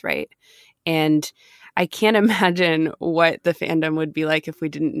course she's right. And I can't imagine what the fandom would be like if we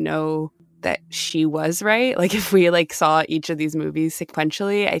didn't know that she was right. Like if we like saw each of these movies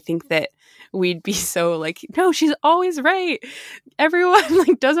sequentially, I think that we'd be so like, no, she's always right. Everyone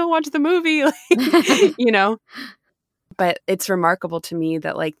like doesn't watch the movie, like, you know. But it's remarkable to me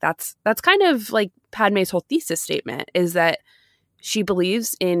that like that's kind of like Padme's whole thesis statement is that she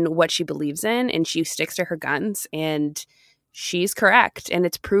believes in what she believes in and she sticks to her guns and she's correct and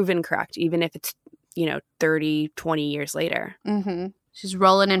it's proven correct even if it's, 30, 20 years later. Mm-hmm. She's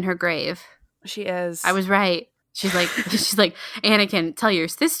rolling in her grave. She is. I was right. She's like, Anakin, tell your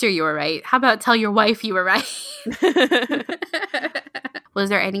sister you were right. How about tell your wife you were right? Was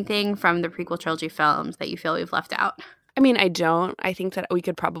there anything from the prequel trilogy films that you feel we've left out? I mean, I don't. I think that we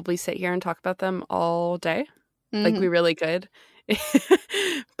could probably sit here and talk about them all day. Mm-hmm. Like we really could.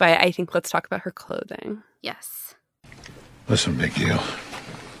 But I think let's talk about her clothing. Yes. Listen, big deal.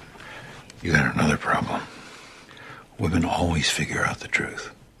 You got another problem. Women always figure out the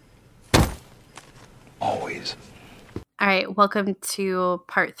truth. Always. All right, welcome to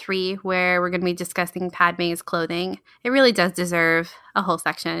part 3, where we're going to be discussing Padme's clothing. It really does deserve a whole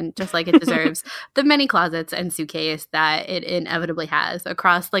section, just like it deserves the many closets and suitcase that it inevitably has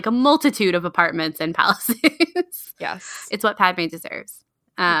across like a multitude of apartments and palaces. Yes. It's what Padme deserves.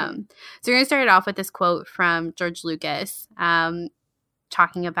 So we're going to start it off with this quote from George Lucas,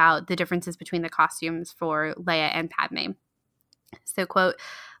 talking about the differences between the costumes for Leia and Padme. So, quote,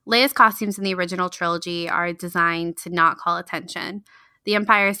 Leia's costumes in the original trilogy are designed to not call attention. The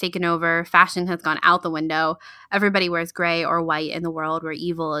Empire has taken over, fashion has gone out the window, everybody wears gray or white in the world where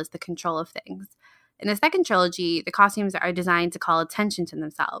evil is the control of things. In the second trilogy, the costumes are designed to call attention to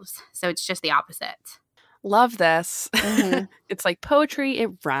themselves, so it's just the opposite. Love this. Mm-hmm. It's like poetry, it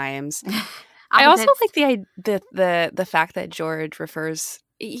rhymes. Opposites. I also like the fact that George refers,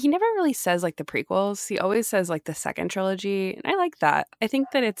 he never really says like the prequels. He always says like the second trilogy. And I like that. I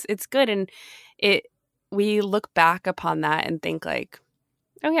think that it's good. And we look back upon that and think like,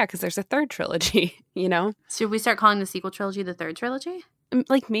 oh yeah, because there's a third trilogy, Should we start calling the sequel trilogy the third trilogy?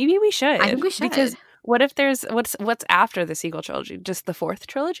 Like maybe we should. I think we should. Because what if there's, what's after the sequel trilogy? Just the fourth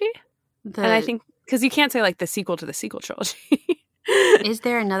trilogy? And I think, because you can't say like the sequel to the sequel trilogy. Is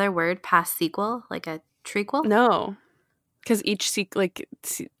there another word past sequel, like a trequel? No, because each sequel, like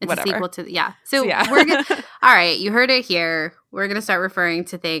it's whatever. a sequel to yeah. So yeah. We're gonna. All right, you heard it here. We're gonna start referring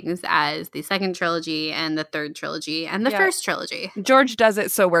to things as the second trilogy and the third trilogy and the first trilogy. George does it,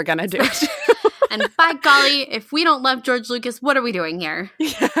 so we're gonna do it. And by golly, if we don't love George Lucas, what are we doing here?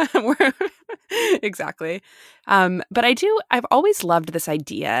 Yeah, exactly. But I've always loved this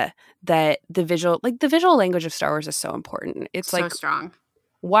idea that the visual language of Star Wars is so important. It's so like strong.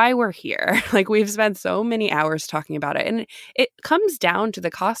 Why we're here. Like we've spent so many hours talking about it. And it comes down to the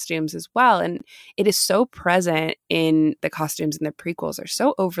costumes as well. And it is so present in the costumes in the prequels. They're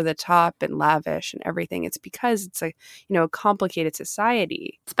so over the top and lavish and everything. It's because it's a complicated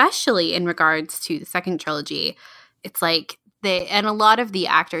society. Especially in regards to the second trilogy. It's like and a lot of the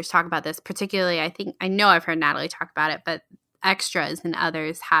actors talk about this, particularly I know I've heard Natalie talk about it, but extras and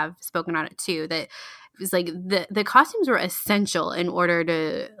others have spoken on it too, that it was like the costumes were essential in order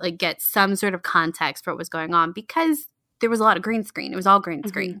to like get some sort of context for what was going on, because there was a lot of green screen. It was all green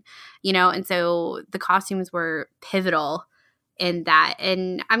screen, and so the costumes were pivotal in that.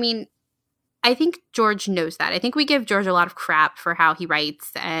 And I mean, I think George knows that. I think we give George a lot of crap for how he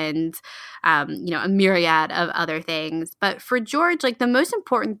writes and, a myriad of other things. But for George, like the most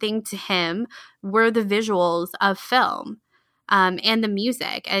important thing to him were the visuals of film. And the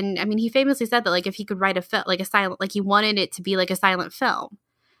music. And I mean, he famously said that like if he could write he wanted it to be like a silent film,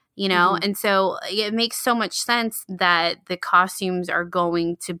 And so it makes so much sense that the costumes are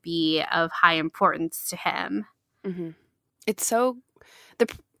going to be of high importance to him. Mm-hmm. It's so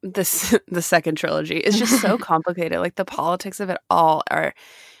the second trilogy is just so complicated. Like the politics of it all are,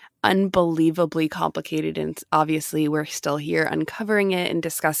 unbelievably complicated, and obviously we're still here uncovering it and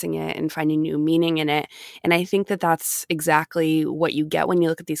discussing it and finding new meaning in it. And I think that that's exactly what you get when you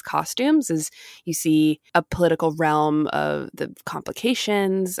look at these costumes, is you see a political realm of the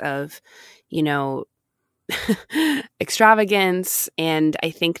complications of, you know, extravagance. And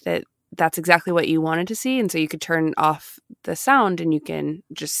I think that that's exactly what you wanted to see. And so you could turn off the sound and you can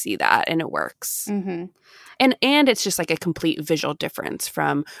just see that, and it works. Mm-hmm. And it's just like a complete visual difference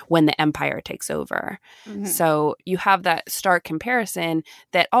from when the Empire takes over. Mm-hmm. So you have that stark comparison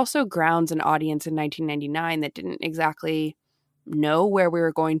that also grounds an audience in 1999 that didn't exactly know where we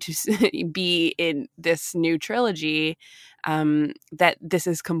were going to be in this new trilogy, that this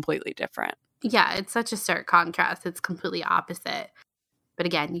is completely different. Yeah, it's such a stark contrast. It's completely opposite. But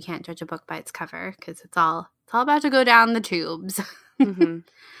again, you can't judge a book by its cover because it's all about to go down the tubes. Mm-hmm.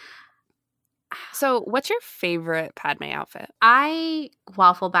 So what's your favorite Padme outfit? I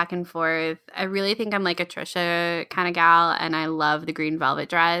waffle back and forth. I really think I'm like a Trisha kind of gal, and I love the green velvet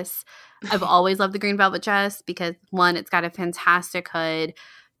dress. I've always loved the green velvet dress because, one, it's got a fantastic hood.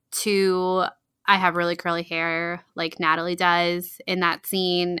 Two, I have really curly hair like Natalie does in that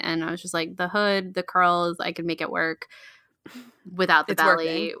scene. And I was just like, the hood, the curls, I could make it work without the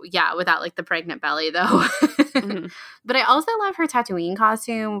belly. Working. Yeah, without like the pregnant belly though. Mm-hmm. But I also love her Tatooine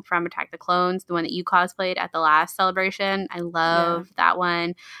costume from Attack the Clones, the one that you cosplayed at the last celebration. I love that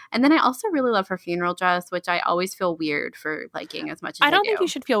one. And then I also really love her funeral dress, which I always feel weird for liking as much as I don't think you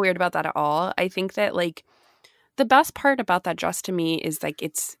should feel weird about that at all. I think that like the best part about that dress to me is like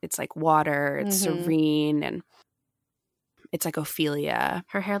it's like water, it's serene, and it's like Ophelia.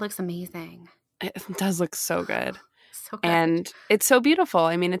 Her hair looks amazing. It does look so good. So good. And it's so beautiful.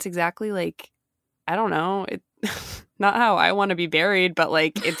 I mean, it's exactly like, I don't know, it not how I want to be buried, but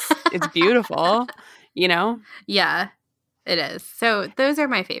like it's beautiful, you know? Yeah, it is. So those are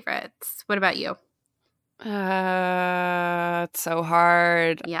my favorites. What about you? It's so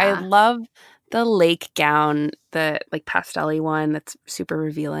hard. Yeah. I love the lake gown, the like pastel-y one that's super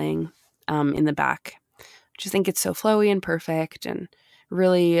revealing in the back. I just think it's so flowy and perfect and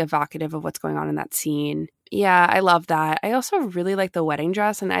really evocative of what's going on in that scene. Yeah, I love that. I also really like the wedding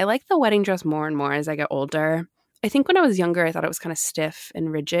dress, and I like the wedding dress more and more as I get older. I think when I was younger, I thought it was kind of stiff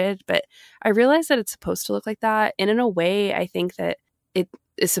and rigid, but I realized that it's supposed to look like that. And in a way, I think that it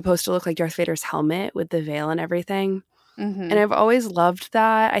is supposed to look like Darth Vader's helmet with the veil and everything. Mm-hmm. And I've always loved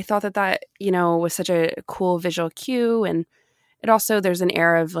that. I thought that, you know, was such a cool visual cue. And it also, there's an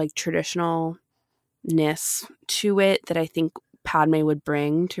air of like traditionalness to it that I think Padme would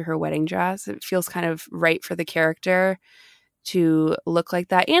bring to her wedding dress. It feels kind of right for the character to look like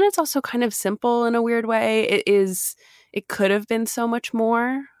that. And it's also kind of simple in a weird way. It could have been so much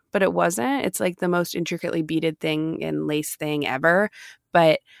more, but it wasn't. It's like the most intricately beaded thing and lace thing ever.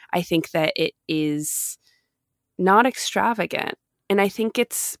 But I think that it is not extravagant. And I think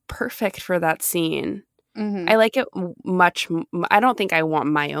it's perfect for that scene. Mm-hmm. I like it much. I don't think I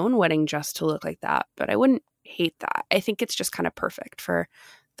want my own wedding dress to look like that, but I wouldn't hate that. I think it's just kind of perfect for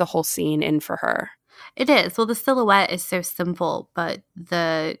the whole scene and for her. It is. Well, the silhouette is so simple, but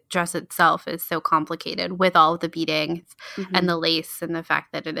the dress itself is so complicated with all of the beadings and the lace and the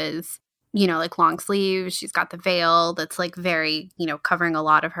fact that it is, you know, like long sleeves. She's got the veil that's like very, you know, covering a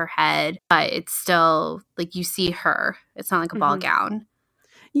lot of her head, but it's still like you see her. It's not like a ball gown.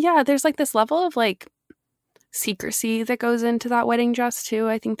 Yeah, there's like this level of like secrecy that goes into that wedding dress too.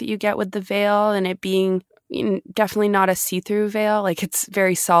 I think that you get with the veil and it being definitely not a see-through veil. Like it's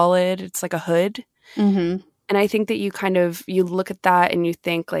very solid. It's like a hood. Mm-hmm. And I think that you look at that and you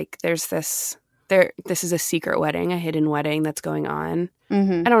think like this is a secret wedding, a hidden wedding that's going on.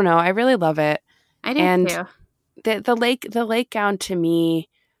 Mm-hmm. I don't know. I really love it. I do too. The lake gown to me,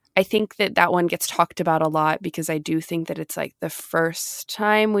 I think that one gets talked about a lot because I do think that it's like the first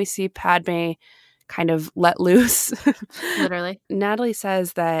time we see Padme kind of let loose. Literally. Natalie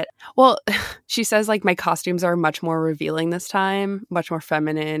says that, well, she says like my costumes are much more revealing this time, much more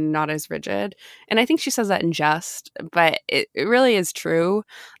feminine, not as rigid. And I think she says that in jest, but it really is true.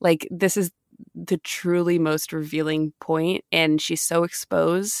 Like this is the truly most revealing point, and she's so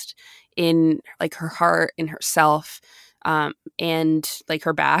exposed in like her heart and herself, and like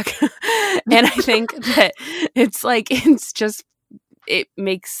her back. And I think that it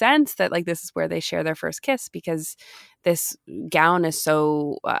makes sense that like this is where they share their first kiss, because this gown is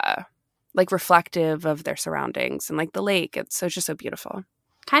so like reflective of their surroundings and like the lake. It's just so beautiful.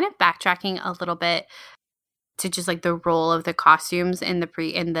 Kind of backtracking a little bit to just like the role of the costumes in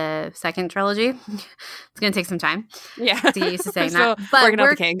the second trilogy. It's going to take some time. Yeah. To get used to saying that. But working out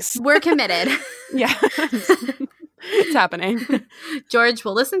the kinks. We're committed. Yeah. It's happening. George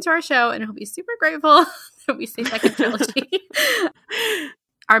will listen to our show and he'll be super grateful that we say second trilogy.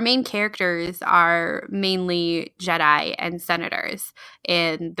 Our main characters are mainly Jedi and senators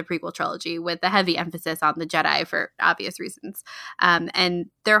in the prequel trilogy, with a heavy emphasis on the Jedi for obvious reasons. And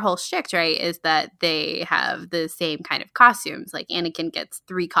their whole shtick, right, is that they have the same kind of costumes. Like Anakin gets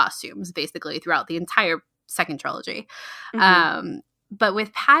 3 costumes basically throughout the entire second trilogy. Mm-hmm. But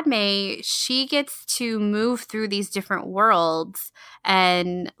with Padme, she gets to move through these different worlds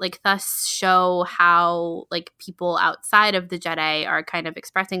and like thus show how like people outside of the Jedi are kind of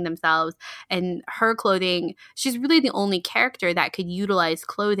expressing themselves. And her clothing, she's really the only character that could utilize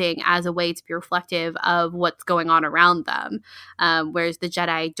clothing as a way to be reflective of what's going on around them. Whereas the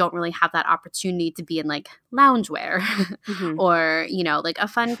Jedi don't really have that opportunity to be in like loungewear mm-hmm. or, you know, like a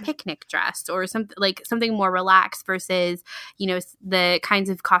fun picnic dress or something more relaxed versus, you know, the kinds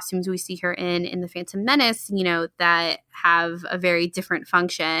of costumes we see her in The Phantom Menace, you know, that have a very different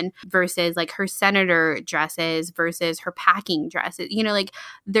function versus like her senator dresses versus her packing dresses, you know, like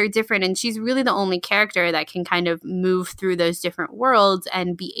they're different. And she's really the only character that can kind of move through those different worlds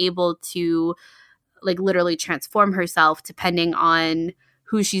and be able to like literally transform herself depending on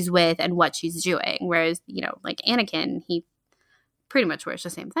who she's with and what she's doing. Whereas, you know, like Anakin, he pretty much wears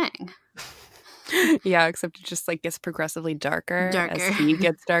the same thing. Yeah, except it just like gets progressively darker as he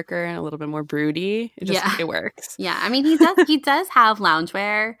gets darker and a little bit more broody. It works. Yeah, I mean he does have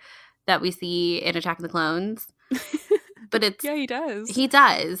loungewear that we see in Attack of the Clones, but it's he does. He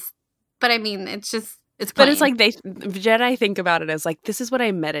does, but I mean it's plain. But it's like Jedi think about it as like this is what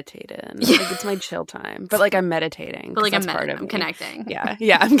I meditate in. Yeah. Like it's my chill time, but like I'm meditating. But like I'm connecting.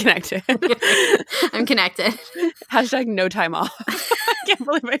 Yeah, I'm connected. I'm connected. # no time off. I can't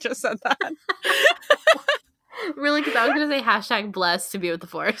believe I just said that. Really, because I was going to say # blessed to be with the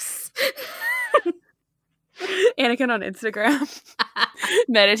Force. Anakin on Instagram.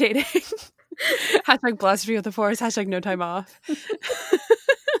 Meditating. # blessed to be with the Force. # no time off.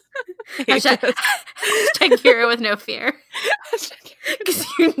 Hashtag hero with no fear. Because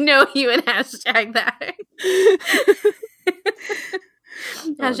you know you would hashtag that.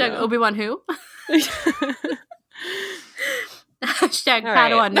 # Obi-Wan who? Hashtag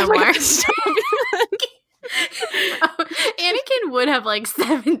Padawan no more. Anakin would have like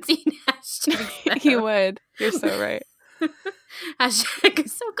 17 hashtags. He would. You're so right. Hashtag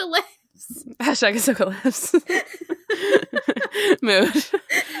Ahsoka lives. Hashtag Ahsoka lives. Mood.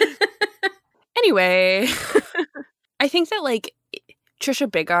 Anyway, I think that like Trisha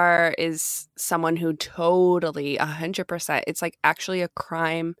Biggar is someone who totally 100%, it's like actually a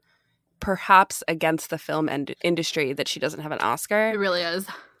crime perhaps against the film industry that she doesn't have an Oscar. It really is.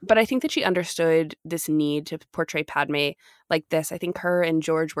 But I think that she understood this need to portray Padme like this. I think her and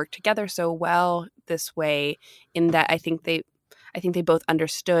George worked together so well this way in that I think they both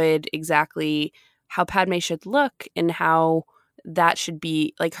understood exactly how Padme should look and how that should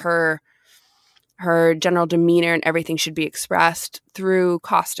be like her general demeanor and everything should be expressed through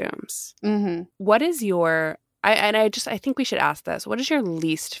costumes. Mm-hmm. What is your I think we should ask this. What is your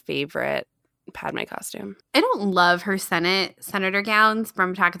least favorite Padme costume? I don't love her senator gowns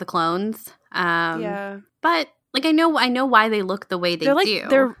from Attack of the Clones. Yeah. But like I know why they look the way they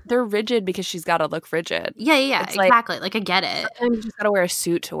do. They're rigid because she's got to look rigid. Yeah, it's exactly. Like I get it. And you just got to wear a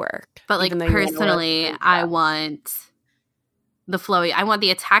suit to work. But like personally, I want the flowy. I want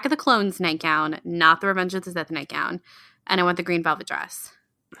the Attack of the Clones nightgown, not the Revenge of the Sith nightgown, and I want the green velvet dress.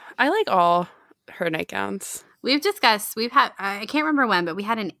 I like all her nightgowns. We've had, I can't remember when, but we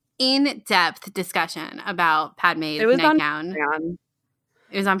had an in-depth discussion about Padme's nightgown.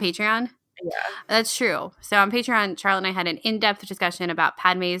 It was on Patreon? Yeah. That's true. So on Patreon, Charlotte and I had an in-depth discussion about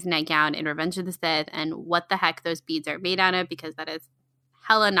Padme's nightgown in Revenge of the Sith and what the heck those beads are made out of, because that is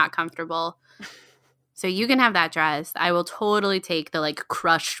hella not comfortable. So you can have that dress. I will totally take the like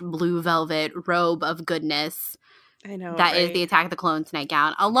crushed blue velvet robe of goodness. I know. That is the Attack of the Clones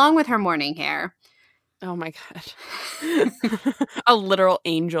nightgown, along with her morning hair. Oh my God. A literal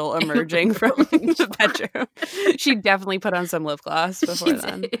angel emerging from the bedroom. She definitely put on some lip gloss before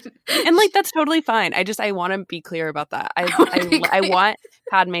then. And like that's totally fine. I want to be clear about that. I want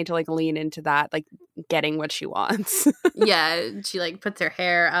Padme to like lean into that, like getting what she wants. Yeah, she like puts her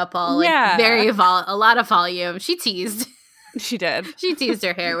hair up all like a lot of volume. She teased. She did. She teased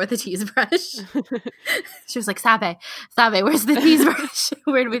her hair with a tease brush. She was like, Sabe, where's the tease brush?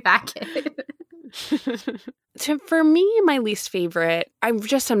 Where do we back it? For me, my least favorite, I'm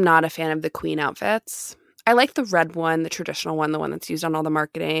not a fan of the Queen outfits. I like the red one, the traditional one, the one that's used on all the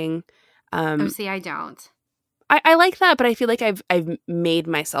marketing. See, I don't. I like that, but I feel like I've made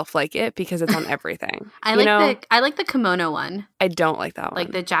myself like it because it's on everything. I like the kimono one. I don't like that one.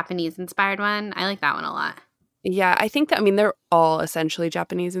 Like the Japanese inspired one. I like that one a lot. Yeah, I think that, I mean, they're all essentially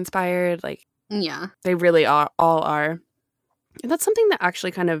Japanese inspired. Like, yeah, they really all are. And that's something that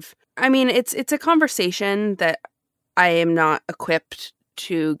actually kind of, I mean, it's a conversation that I am not equipped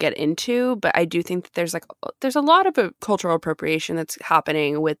to get into, but I do think that there's a lot of cultural appropriation that's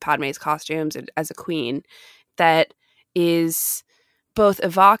happening with Padme's costumes as a queen that is both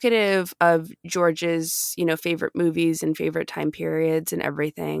evocative of George's, favorite movies and favorite time periods and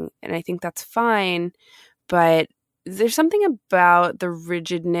everything. And I think that's fine, but there's something about the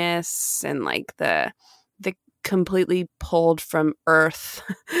rigidness and like the completely pulled from earth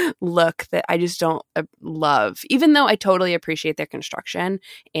look that I just don't love, even though I totally appreciate their construction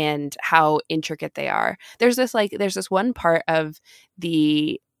and how intricate they are. There's this one part of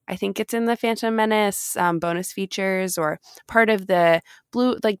I think it's in the Phantom Menace bonus features, or part of the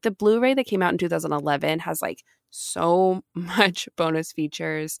Blu-ray that came out in 2011 has like so much bonus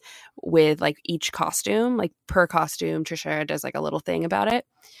features with like each costume, like per costume. Trisha does like a little thing about it,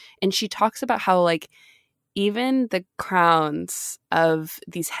 and she talks about how like even the crowns of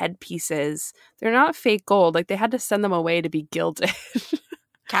these headpieces, they're not fake gold. Like they had to send them away to be gilded.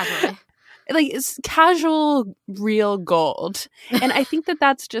 Casually. Like it's casual, real gold. And I think that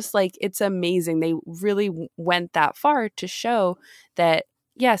that's just like, it's amazing. They really went that far to show that,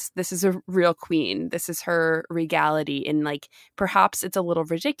 yes, this is a real queen. This is her regality. And like, perhaps it's a little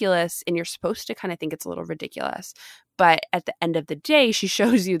ridiculous and you're supposed to kind of think it's a little ridiculous. But at the end of the day, she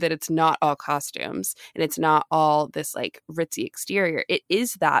shows you that it's not all costumes and it's not all this like ritzy exterior. It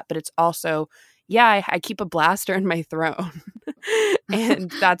is that, but it's also, yeah, I keep a blaster in my throne. And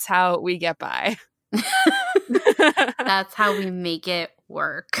that's how we get by. That's how we make it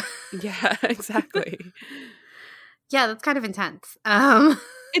work. Yeah, exactly. Yeah, that's kind of intense.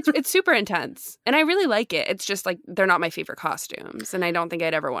 It's super intense, and I really like it. It's just like they're not my favorite costumes, and I don't think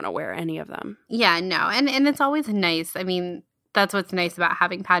I'd ever want to wear any of them. Yeah, no, and it's always nice. I mean, that's what's nice about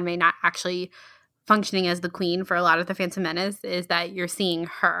having Padme not actually functioning as the queen for a lot of the Phantom Menace is that you're seeing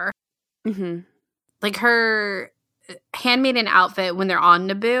her. Mm-hmm. Like her handmaiden outfit when they're on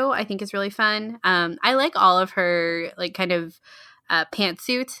Naboo, I think is really fun. I like all of her like kind of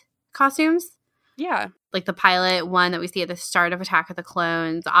pantsuit costumes. Yeah. Like the pilot one that we see at the start of Attack of the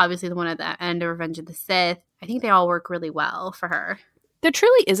Clones, obviously the one at the end of Revenge of the Sith. I think they all work really well for her. There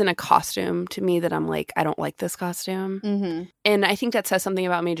truly isn't a costume to me that I'm like, I don't like this costume. Mm-hmm. And I think that says something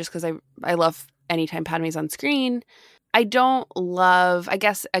about me just because I love anytime Padme's on screen. I don't love, I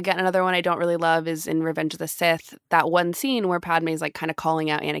guess, again, another one I don't really love is in Revenge of the Sith, that one scene where Padme's like kind of calling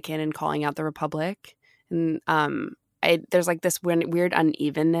out Anakin and calling out the Republic. And there's like this weird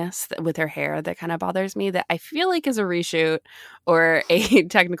unevenness with her hair that kind of bothers me that I feel like is a reshoot or a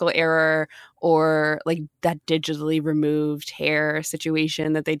technical error or like that digitally removed hair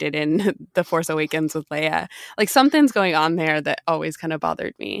situation that they did in The Force Awakens with Leia. Like something's going on there that always kind of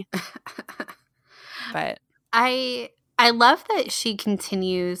bothered me. But I love that she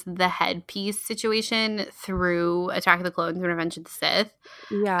continues the headpiece situation through Attack of the Clones and Revenge of the Sith.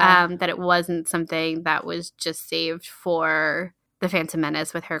 Yeah. That it wasn't something that was just saved for the Phantom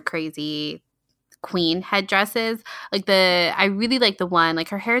Menace with her crazy queen headdresses. Like I really like the one, like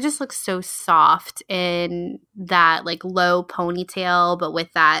her hair just looks so soft in that like low ponytail, but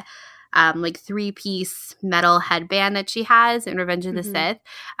with that like 3-piece metal headband that she has in Revenge of the Sith.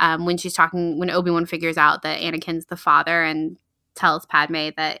 When Obi-Wan figures out that Anakin's the father and tells Padme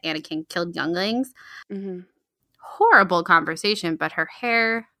that Anakin killed younglings. Mm-hmm. Horrible conversation, but her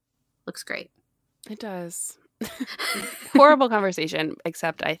hair looks great. It does. Horrible conversation,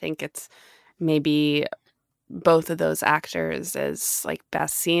 except I think it's maybe both of those actors as like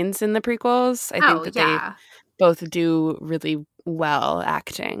best scenes in the prequels. I think that they both do really well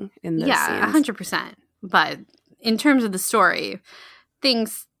acting in those scenes. 100%. But in terms of the story,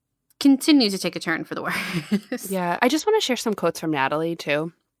 things continue to take a turn for the worse. Yeah, I just want to share some quotes from Natalie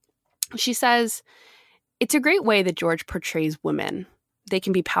too. She says, "It's a great way that George portrays women. They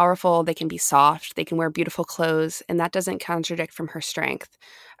can be powerful, they can be soft, they can wear beautiful clothes, and that doesn't contradict from her strength.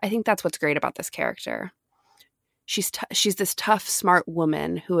 I think that's what's great about this character. She's this tough, smart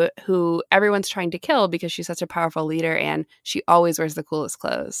woman who everyone's trying to kill because she's such a powerful leader and she always wears the coolest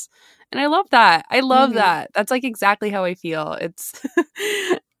clothes." And I love that. I love that. That's like exactly how I feel. It's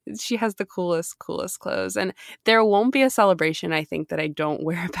she has the coolest clothes. And there won't be a celebration, I think, that I don't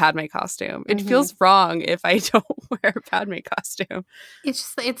wear a Padme costume. It feels wrong if I don't wear a Padme costume.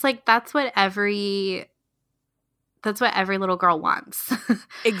 It's like that's what every That's what every little girl wants.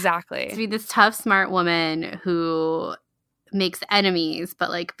 Exactly. To be this tough, smart woman who makes enemies, but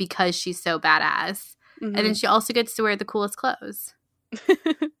like because she's so badass. Mm-hmm. And then she also gets to wear the coolest clothes.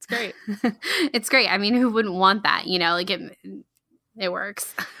 It's great. It's great. I mean, who wouldn't want that? You know, like it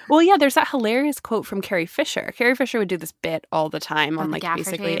works. Well, yeah, there's that hilarious quote from Carrie Fisher. Carrie Fisher would do this bit all the time on like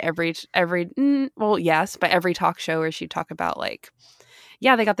basically tape? every well, yes, but every talk show where she'd talk about like,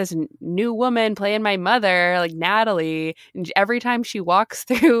 yeah, they got this new woman playing my mother, like Natalie, and every time she walks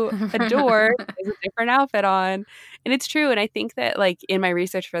through a door, there's a different outfit on. And it's true. And I think that like in my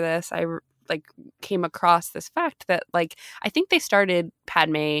research for this, I like came across this fact that like I think they started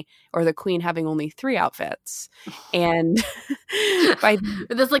Padme or the Queen having only 3 outfits. And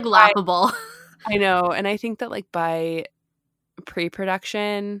that's like laughable. I know. And I think that like by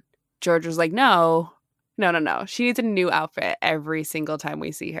pre-production, George was like, no. She needs a new outfit every single time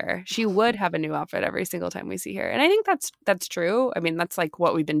we see her. She would have a new outfit every single time we see her. And I think that's true. I mean, that's like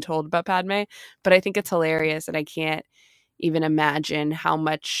what we've been told about Padme. But I think it's hilarious. And I can't even imagine how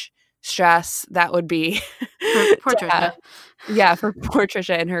much stress that would be. For poor Trisha. Yeah, for poor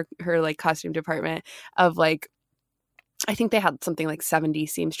Trisha and her like costume department of like, I think they had something like 70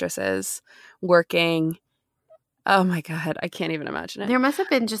 seamstresses working. Oh my God, I can't even imagine it. There must have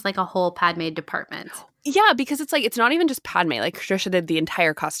been just like a whole Padme department. Yeah, because it's like, it's not even just Padme. Like Trisha did the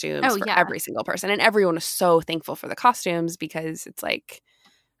entire costumes for every single person. And everyone was so thankful for the costumes because it's like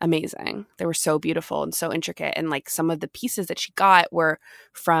amazing. They were so beautiful and so intricate. And like some of the pieces that she got were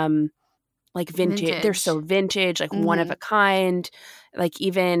from like vintage. They're so vintage, like one of a kind. Like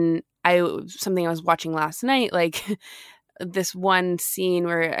even something I was watching last night, like this one scene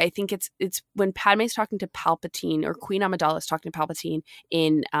where I think it's when Padme's talking to Palpatine or Queen Amidala is talking to Palpatine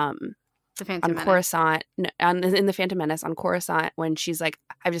in The Phantom Menace. Coruscant, in the Phantom Menace on Coruscant, when she's like,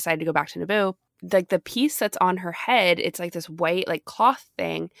 I've decided to go back to Naboo. Like the piece that's on her head, it's like this white like cloth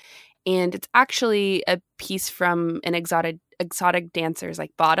thing, and it's actually a piece from an exotic dancer's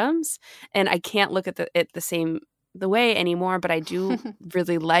like bottoms. And I can't look at it the way anymore, but I do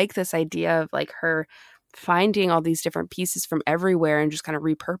really like this idea of like her finding all these different pieces from everywhere and just kind of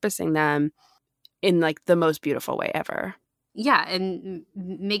repurposing them in like the most beautiful way ever. Yeah, and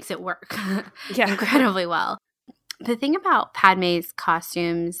makes it work Yeah. incredibly well. The thing about Padme's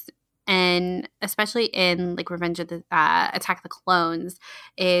costumes, and especially in like Revenge of the Attack of the Clones,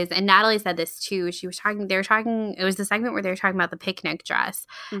 is, and Natalie said this too, they were talking, it was the segment where they were talking about the picnic dress.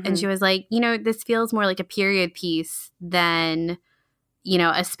 And she was like, you know, this feels more like a period piece than, you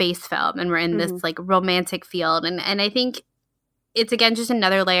know, a space film, and we're in this like romantic field. And I think it's again just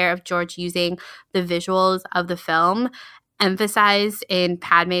another layer of George using the visuals of the film, emphasized in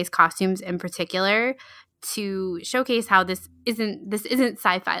Padme's costumes in particular, to showcase how this isn't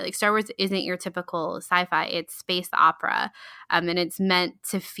sci-fi. Like Star Wars isn't your typical sci-fi. It's space opera, and it's meant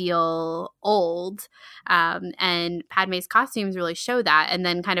to feel old. And Padme's costumes really show that. And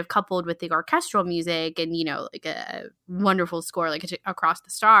then kind of coupled with the orchestral music and, you know, like a wonderful score like Across the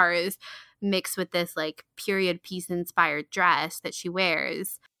Stars, mixed with this like period piece inspired dress that she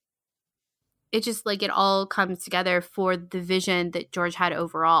wears. It just like it all comes together for the vision that George had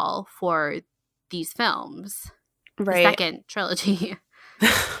overall for these films. Right. The second trilogy.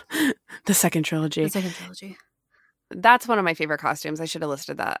 The second trilogy. The second trilogy. That's one of my favorite costumes. I should have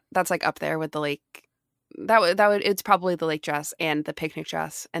listed that. That's like up there with the lake. That would it's probably the lake dress and the picnic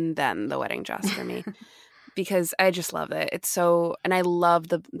dress and then the wedding dress for me. Because I just love it. It's so, and I love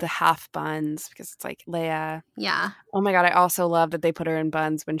the half buns because it's like Leia. Yeah. Oh my God. I also love that they put her in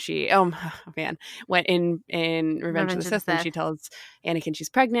buns when she, went in Revenge of the Sith when she tells Anakin she's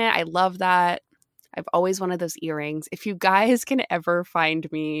pregnant. I love that. I've always wanted those earrings. If you guys can ever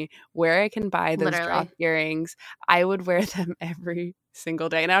find me where I can buy those drop earrings, I would wear them every single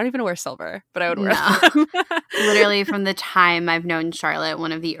day. And I don't even wear silver, but I would wear them. Literally from the time I've known Charlotte,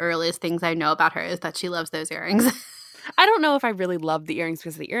 one of the earliest things I know about her is that she loves those earrings. I don't know if I really love the earrings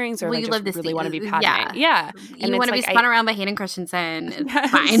because of the earrings, or if I just really want to be Padme. Yeah. And you want to be spun around by Hayden Christensen.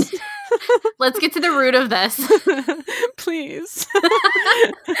 It's fine. Let's get to the root of this. Please.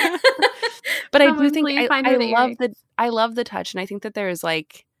 But I do think I love the touch, and I think that there's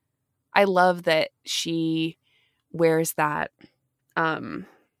like, I love that she wears that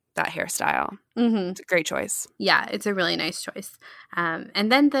hairstyle. It's a great choice. Yeah, it's a really nice choice.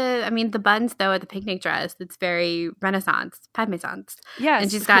 And then the buns though at the picnic dress, it's very Renaissance, Padme-sance. Yes.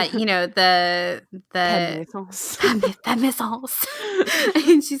 And she's got, you know, the Padme-sance.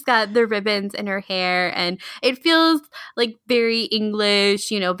 And she's got the ribbons in her hair, and it feels like very English,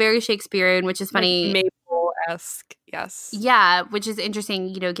 you know, very Shakespearean, which is funny. Like Maple-esque, yes. Yeah, which is interesting,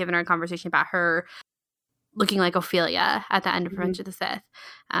 you know, given our conversation about her looking like Ophelia at the end of Revenge of the Sith.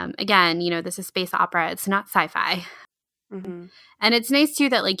 Again, this is space opera. It's not sci-fi. Mm-hmm. And it's nice too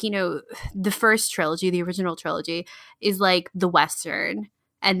that the first trilogy, the original trilogy, is like the Western.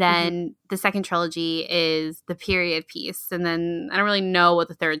 And then the second trilogy is the period piece. And then I don't really know what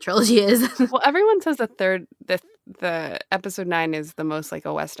the third trilogy is. Well, everyone says the episode 9 is the most like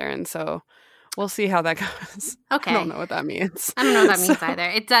a Western. So we'll see how that goes. Okay. I don't know what that means. I don't know what that means either.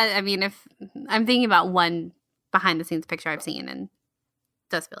 It does. I mean, if I'm thinking about one behind the scenes picture I've seen, and it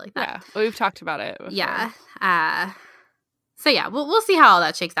does feel like that. Yeah. Well, we've talked about it before. Yeah. So yeah, we'll see how all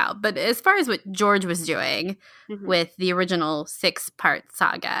that shakes out. But as far as what George was doing with the original 6-part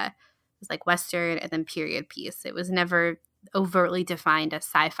saga, it was like Western and then period piece. It was never overtly defined as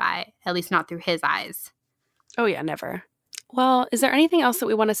sci-fi, at least not through his eyes. Oh yeah, never. Well, is there anything else that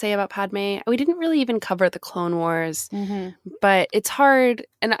we want to say about Padme? We didn't really even cover the Clone Wars, but it's hard.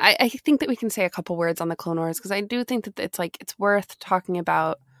 And I think that we can say a couple words on the Clone Wars because I do think that it's worth talking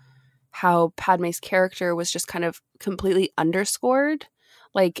about how Padme's character was just kind of completely underscored,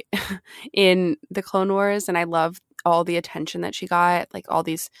 like in the Clone Wars. And I love all the attention that she got, like all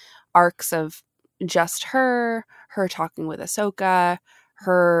these arcs of just her talking with Ahsoka,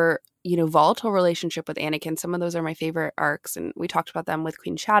 her, volatile relationship with Anakin. Some of those are my favorite arcs. And we talked about them with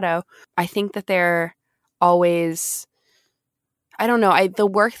Queen Shadow. I think that they're always, I don't know. I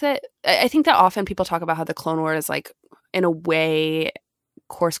think that often people talk about how the Clone Wars, like in a way,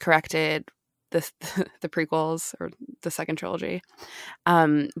 course corrected the prequels or the second trilogy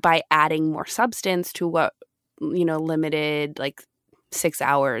by adding more substance to what limited like 6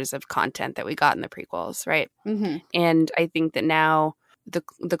 hours of content that we got in the prequels, right? And I think that now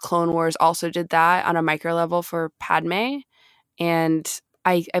the Clone Wars also did that on a micro level for Padme, and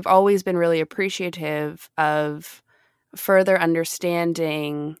I've always been really appreciative of further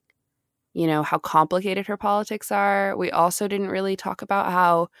understanding how complicated her politics are. We also didn't really talk about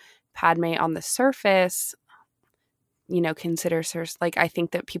how Padme on the surface, considers her, like, I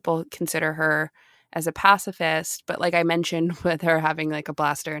think that people consider her as a pacifist, but like I mentioned with her having like a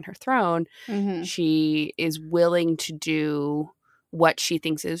blaster in her throne, she is willing to do what she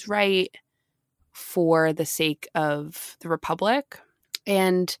thinks is right for the sake of the Republic.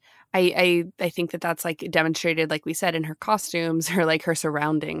 And I think that that's like demonstrated, like we said, in her costumes or like her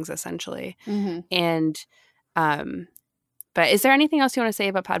surroundings, essentially. And, but is there anything else you want to say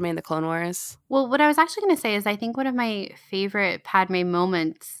about Padme and the Clone Wars? Well, what I was actually going to say is I think one of my favorite Padme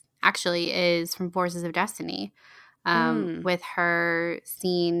moments actually is from Forces of Destiny, with her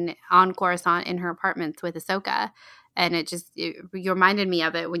scene on Coruscant in her apartments with Ahsoka. And you reminded me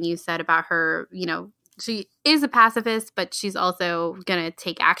of it when you said about her, she is a pacifist, but she's also going to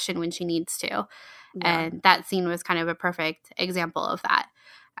take action when she needs to. Yeah. And that scene was kind of a perfect example of that.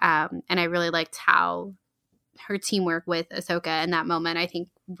 And I really liked how her teamwork with Ahsoka in that moment, I think,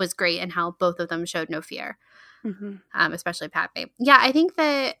 was great, and how both of them showed no fear, especially Padme. Yeah, I think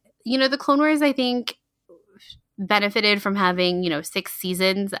that, the Clone Wars, I think, benefited from having, 6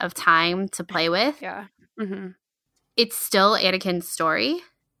 seasons of time to play with. Yeah. It's still Anakin's story.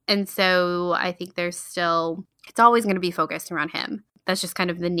 And so I think it's always going to be focused around him. That's just kind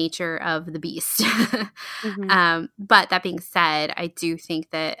of the nature of the beast. But that being said, I do think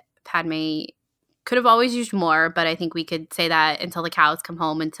that Padme could have always used more, but I think we could say that until the cows come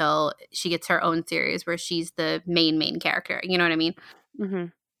home, until she gets her own series where she's the main character. You know what I mean?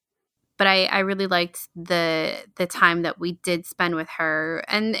 But I really liked the time that we did spend with her.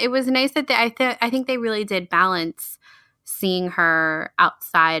 And it was nice that I think they really did balance seeing her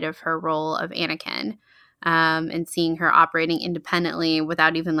outside of her role of Anakin, and seeing her operating independently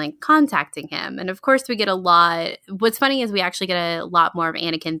without even like contacting him. And of course we get what's funny is we actually get a lot more of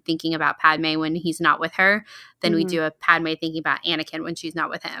Anakin thinking about Padme when he's not with her than we do of Padme thinking about Anakin when she's not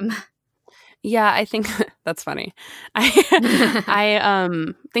with him. Yeah, I think that's funny.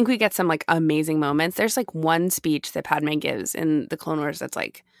 I think we get some like amazing moments. There's like one speech that Padme gives in the Clone Wars that's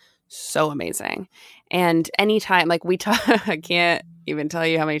like so amazing. And anytime, like I can't even tell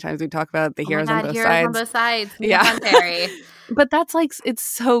you how many times we talk about the heroes on both sides. Heroes on both sides. Yeah. But that's like, it's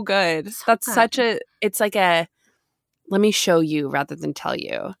so good. It's like a, let me show you rather than tell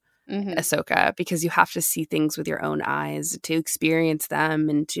you, Ahsoka, because you have to see things with your own eyes to experience them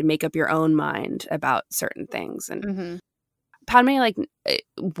and to make up your own mind about certain things. And Padme, like,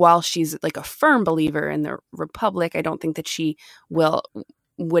 while she's like a firm believer in the Republic, I don't think that she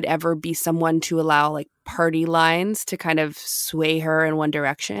would ever be someone to allow like party lines to kind of sway her in one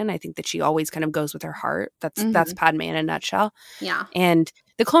direction. I think that she always kind of goes with her heart. That's Padme in a nutshell. Yeah. And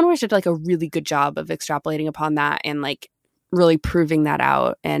the Clone Wars did like a really good job of extrapolating upon that and like really proving that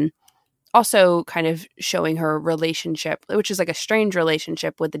out. And also kind of showing her relationship, which is like a strange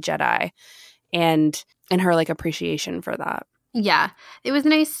relationship with the Jedi, and her like appreciation for that. Yeah. It was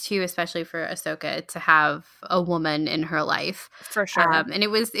nice too, especially for Ahsoka, to have a woman in her life. For sure. And it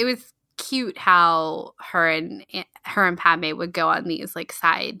was cute how her and Padme would go on these like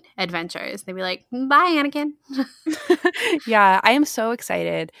side adventures. They'd be like, "Bye, Anakin." Yeah, I am so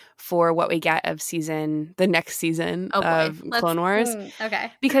excited for what we get of the next season of Clone Wars.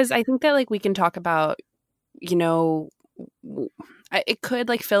 Okay. Because I think that like we can talk about, you know, it could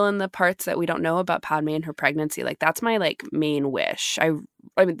like fill in the parts that we don't know about Padme and her pregnancy. Like that's my like main wish. I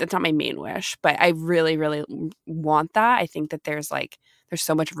mean, that's not my main wish, but I really, really want that. I think that there's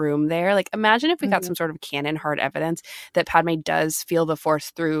so much room there. Like imagine if we got some sort of canon hard evidence that Padme does feel the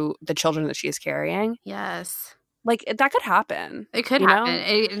Force through the children that she is carrying. Yes. Like that could happen. It could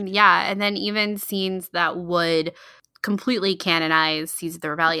happen. Yeah. And then even scenes that would completely canonize Seeds of the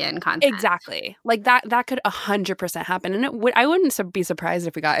Rebellion content. Exactly. Like that could 100% happen. And I wouldn't be surprised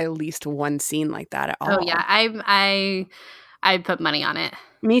if we got at least one scene like that at all. Oh yeah. I'd put money on it.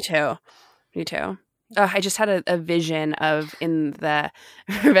 Me too. I just had a vision of in the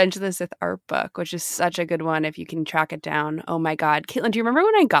Revenge of the Sith art book, which is such a good one if you can track it down. Oh my God. Caitlin, do you remember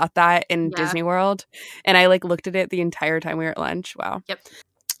when I got that in Disney World? And I like looked at it the entire time we were at lunch. Wow. Yep.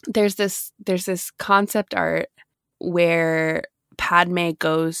 There's this concept art where Padme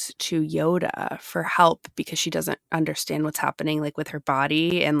goes to Yoda for help because she doesn't understand what's happening like with her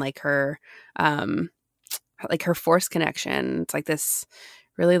body and like her Force connection. It's like this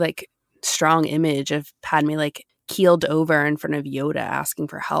really like strong image of Padme like keeled over in front of Yoda asking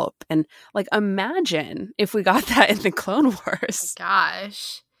for help. And like imagine if we got that in the Clone Wars. Oh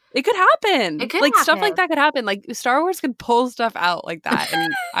gosh. It could happen. It could like happen. Stuff like that could happen. Like Star Wars could pull stuff out like that,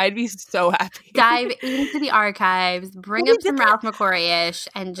 and I'd be so happy. Dive into the archives, bring up some Ralph McQuarrie-ish,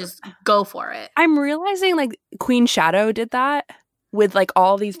 and just go for it. I'm realizing like Queen Shadow did that with like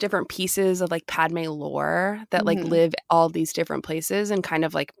all these different pieces of like Padme lore that like live all these different places and kind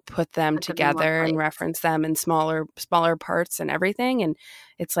of like put them together and reference them in smaller parts and everything. And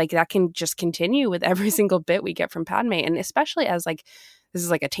it's like that can just continue with every single bit we get from Padme, and especially as like. This is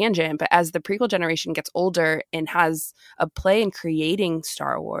like a tangent, but as the prequel generation gets older and has a play in creating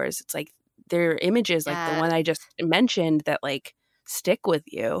Star Wars, it's like there are images like the one I just mentioned that like stick with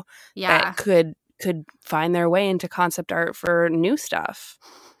you that could find their way into concept art for new stuff.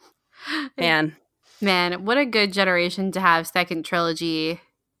 Man, what a good generation to have second trilogy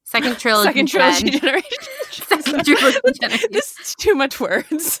generation. Second trilogy generation. This is too much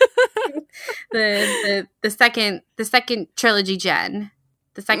words. the second trilogy gen.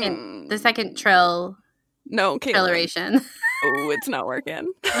 The second trill. No, trilleration. Oh, it's not working.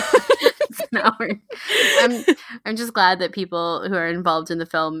 It's not working. I'm just glad that people who are involved in the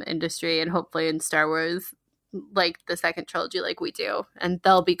film industry and hopefully in Star Wars like the second trilogy like we do, and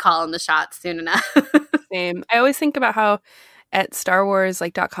they'll be calling the shots soon enough. Same. I always think about how at Star Wars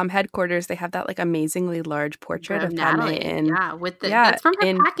like .com headquarters they have that like amazingly large portrait of Padme that's from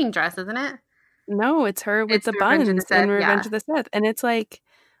her packing dress, isn't it? No, it's her with the buns in Revenge of the Sith. And it's like,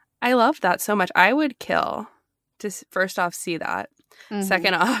 I love that so much. I would kill to first off see that.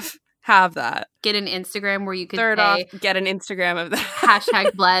 Second off, have that. Get an Instagram where you could Third off, get an Instagram of that.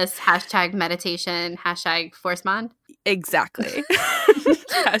 Hashtag bless, hashtag meditation, hashtag forcemon. Exactly.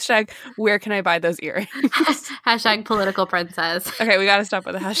 Hashtag where can I buy those earrings? Hashtag political princess. Okay, we got to stop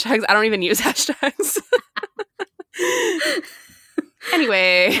with the hashtags. I don't even use hashtags.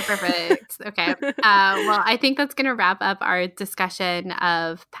 Anyway. Perfect. Okay. Well, I think that's going to wrap up our discussion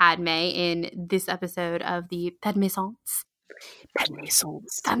of Padme in this episode of the Padmescence.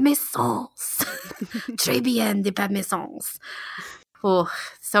 Padmescence. Très bien, de Padmescence. Oh,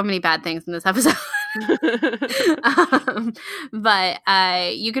 so many bad things in this episode. But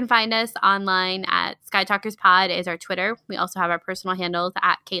you can find us online at Sky Talkers Pod is our Twitter. We also have our personal handles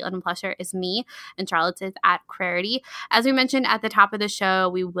at Caitlin and Plusher is me, and Charlotte's is at Clarity. As we mentioned at the top of the show,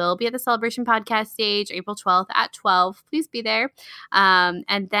 we will be at the Celebration Podcast stage April 12th at 12. Please be there.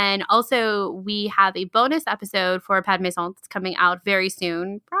 And then also we have a bonus episode for Padmescence coming out very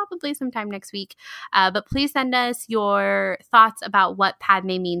soon, probably sometime next week. But please send us your thoughts about what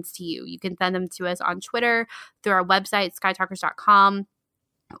Padme means to you. You can send them to us on Twitter, through our website, skytalkers.com,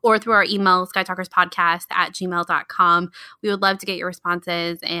 or through our email, skytalkerspodcast@gmail.com. We would love to get your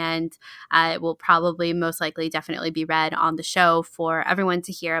responses, and it will probably most likely definitely be read on the show for everyone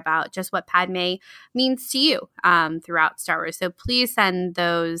to hear about just what Padme means to you throughout Star Wars. So please send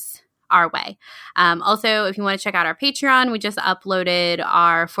those our way. Also, if you want to check out our Patreon, we just uploaded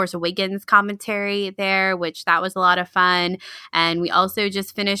our Force Awakens commentary there, which that was a lot of fun. And we also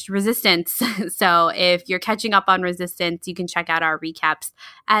just finished Resistance. So if you're catching up on Resistance, you can check out our recaps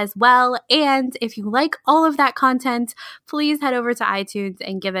as well. And if you like all of that content, please head over to iTunes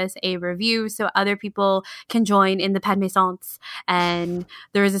and give us a review so other people can join in the Padmeissance and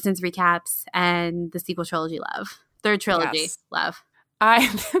the Resistance recaps and the sequel trilogy love. Third trilogy love. I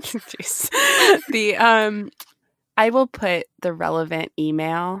will put the relevant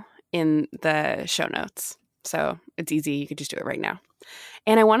email in the show notes. So it's easy. You could just do it right now.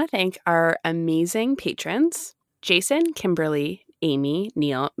 And I want to thank our amazing patrons, Jason, Kimberly, Amy,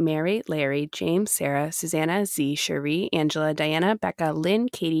 Neil, Mary, Larry, James, Sarah, Susanna, Z, Cherie, Angela, Diana, Becca, Lynn,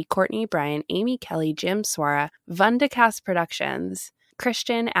 Katie, Courtney, Brian, Amy, Kelly, Jim, Swara, Vundacast Productions,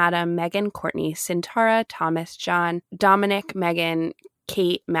 Christian, Adam, Megan, Courtney, Cintara, Thomas, John, Dominic, Megan,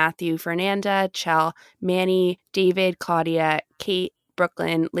 Kate, Matthew, Fernanda, Chell, Manny, David, Claudia, Kate,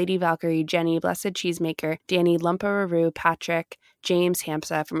 Brooklyn, Lady Valkyrie, Jenny, Blessed Cheesemaker, Danny, Lumparoo, Patrick, James,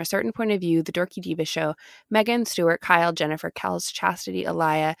 Hamsa, From a Certain Point of View, The Dorky Diva Show, Megan, Stewart, Kyle, Jennifer, Kels, Chastity,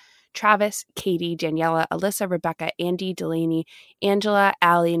 Elia, Travis, Katie, Daniela, Alyssa, Rebecca, Andy, Delaney, Angela,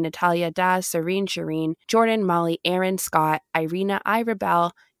 Allie, Natalia, Daz, Serene, Shireen, Jordan, Molly, Aaron, Scott, Irina, I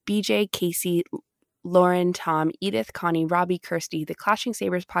Rebel, BJ, Casey, Lauren, Tom, Edith, Connie, Robbie, Kirsty, the Clashing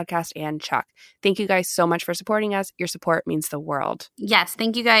Sabers podcast, and Chuck. Thank you guys so much for supporting us. Your support means the world. Yes,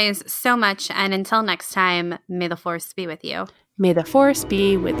 thank you guys so much. And until next time, may the Force be with you. May the Force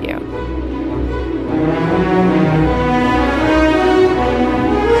be with you.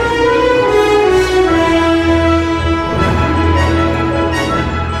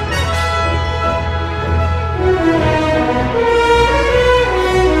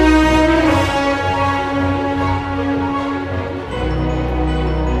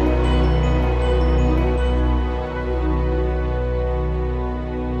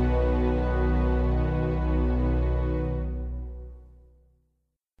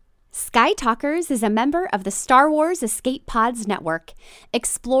 Sky Talkers is a member of the Star Wars Escape Pods Network.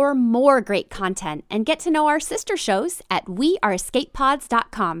 Explore more great content and get to know our sister shows at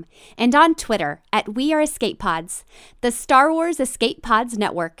weareescapepods.com and on Twitter at weareescapepods. The Star Wars Escape Pods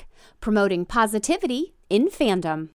Network, promoting positivity in fandom.